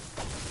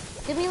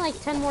 Give me like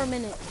 10 more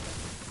minutes.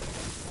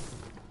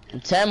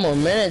 10 more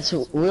minutes.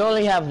 We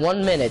only have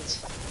 1 minute.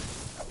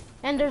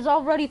 And there's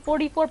already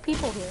 44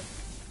 people here.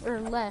 Or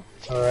left.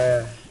 For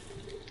real.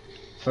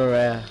 For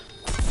real.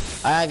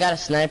 I got a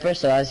sniper,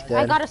 so that's good.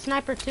 I got a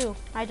sniper too.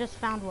 I just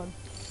found one.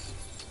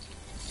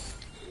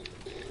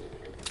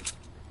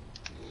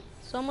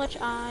 So much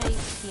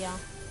ice, yeah.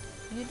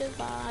 You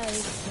divide.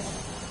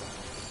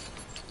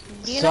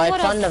 Do you So know I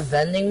what found a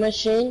vending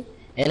machine,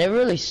 and it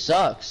really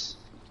sucks,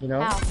 you know?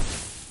 How?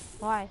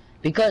 Why?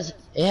 Because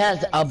it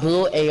has a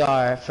blue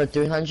AR for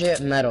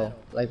 300 metal.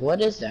 Like,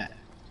 what is that?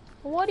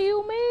 What do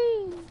you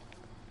mean?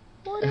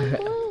 What is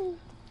blue?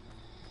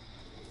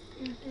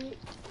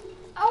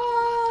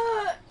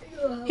 Ah!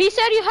 He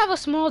said you have a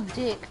small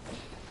dick.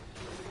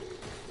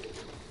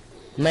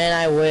 Man,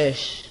 I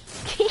wish.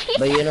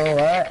 But you know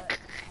what?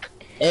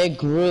 It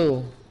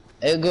grew.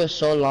 It grew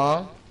so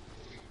long.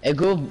 It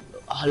grew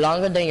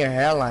longer than your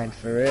hairline,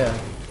 for real.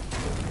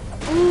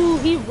 Ooh,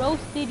 he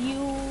roasted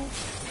you.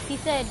 He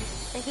said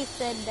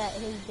that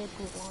his dick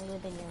was longer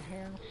than your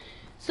hair.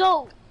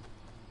 So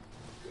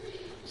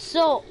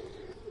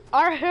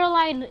our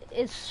hairline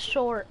is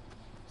short.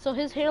 So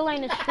his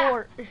hairline is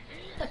short.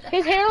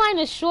 His hairline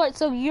is short,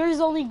 so yours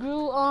only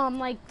grew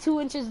like 2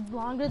 inches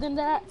longer than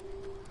that.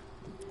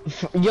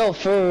 Yo,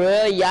 for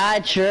real,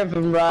 y'all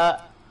tripping, bro.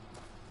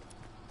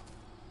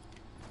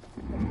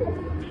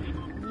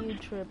 You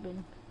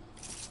tripping.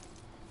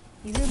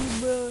 You hear me,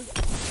 bro?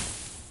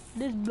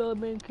 This blood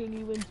man can't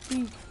even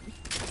speak.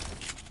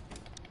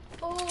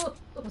 Oh.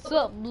 What's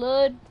up,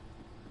 blood?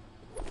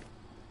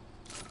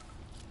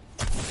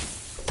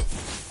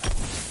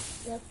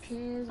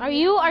 Are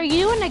you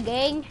in a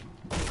gang?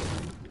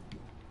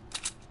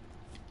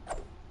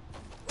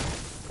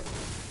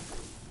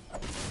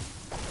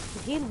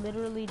 Did he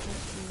literally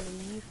just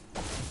leave?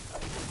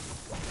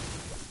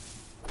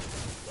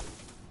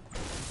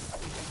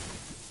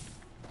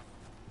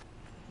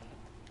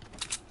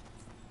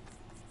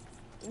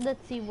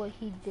 Let's see what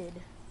he did.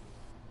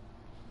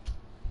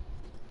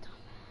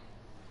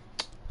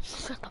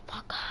 Shut the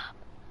fuck up.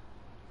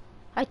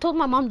 I told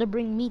my mom to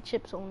bring me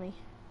chips only.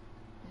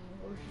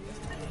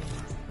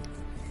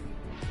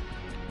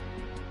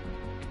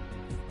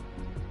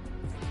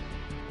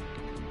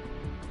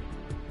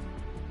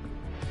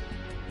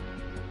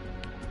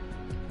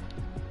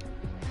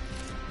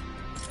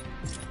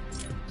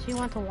 She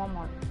went to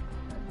Walmart.